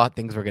really thought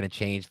things were going to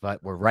change,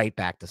 but we're right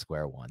back to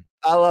square one.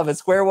 I love it.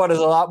 Square one is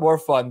a lot more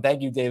fun.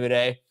 Thank you, David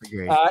A.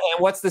 Agreed. And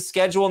what's the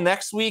schedule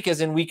next week? As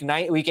in week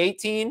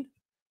 18?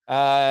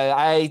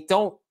 It's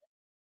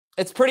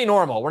pretty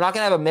normal. We're not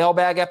going to have a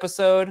mailbag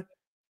episode.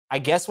 I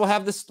guess we'll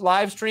have this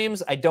live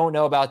streams. I don't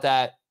know about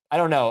that. I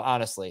don't know,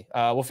 honestly.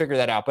 We'll figure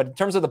that out. But in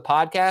terms of the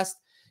podcast,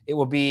 it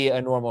will be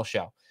a normal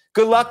show.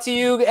 Good luck to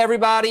you,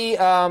 everybody.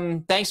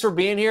 Thanks for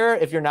being here.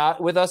 If you're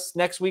not with us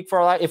next week for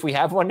our if we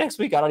have one next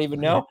week, I don't even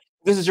know.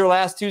 This is your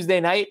last Tuesday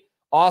night.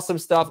 Awesome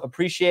stuff.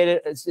 Appreciate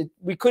it.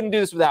 We couldn't do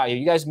this without you.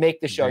 You guys make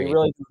the show. You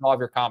really do all of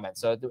your comments.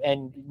 So,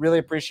 and really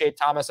appreciate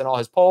Thomas and all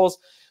his polls,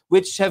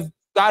 which have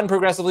gotten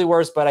progressively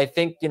worse. But I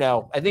think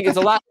it's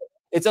a lot.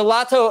 It's a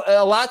lot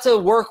to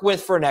work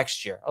with for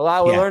next year. We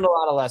learned a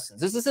lot of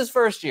lessons. This is his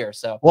first year,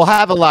 so we'll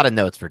have a lot of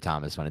notes for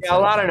Thomas when it's a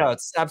lot of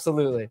notes.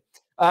 Absolutely.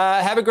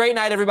 Have a great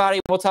night, everybody.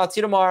 We'll talk to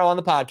you tomorrow on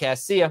the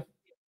podcast. See ya.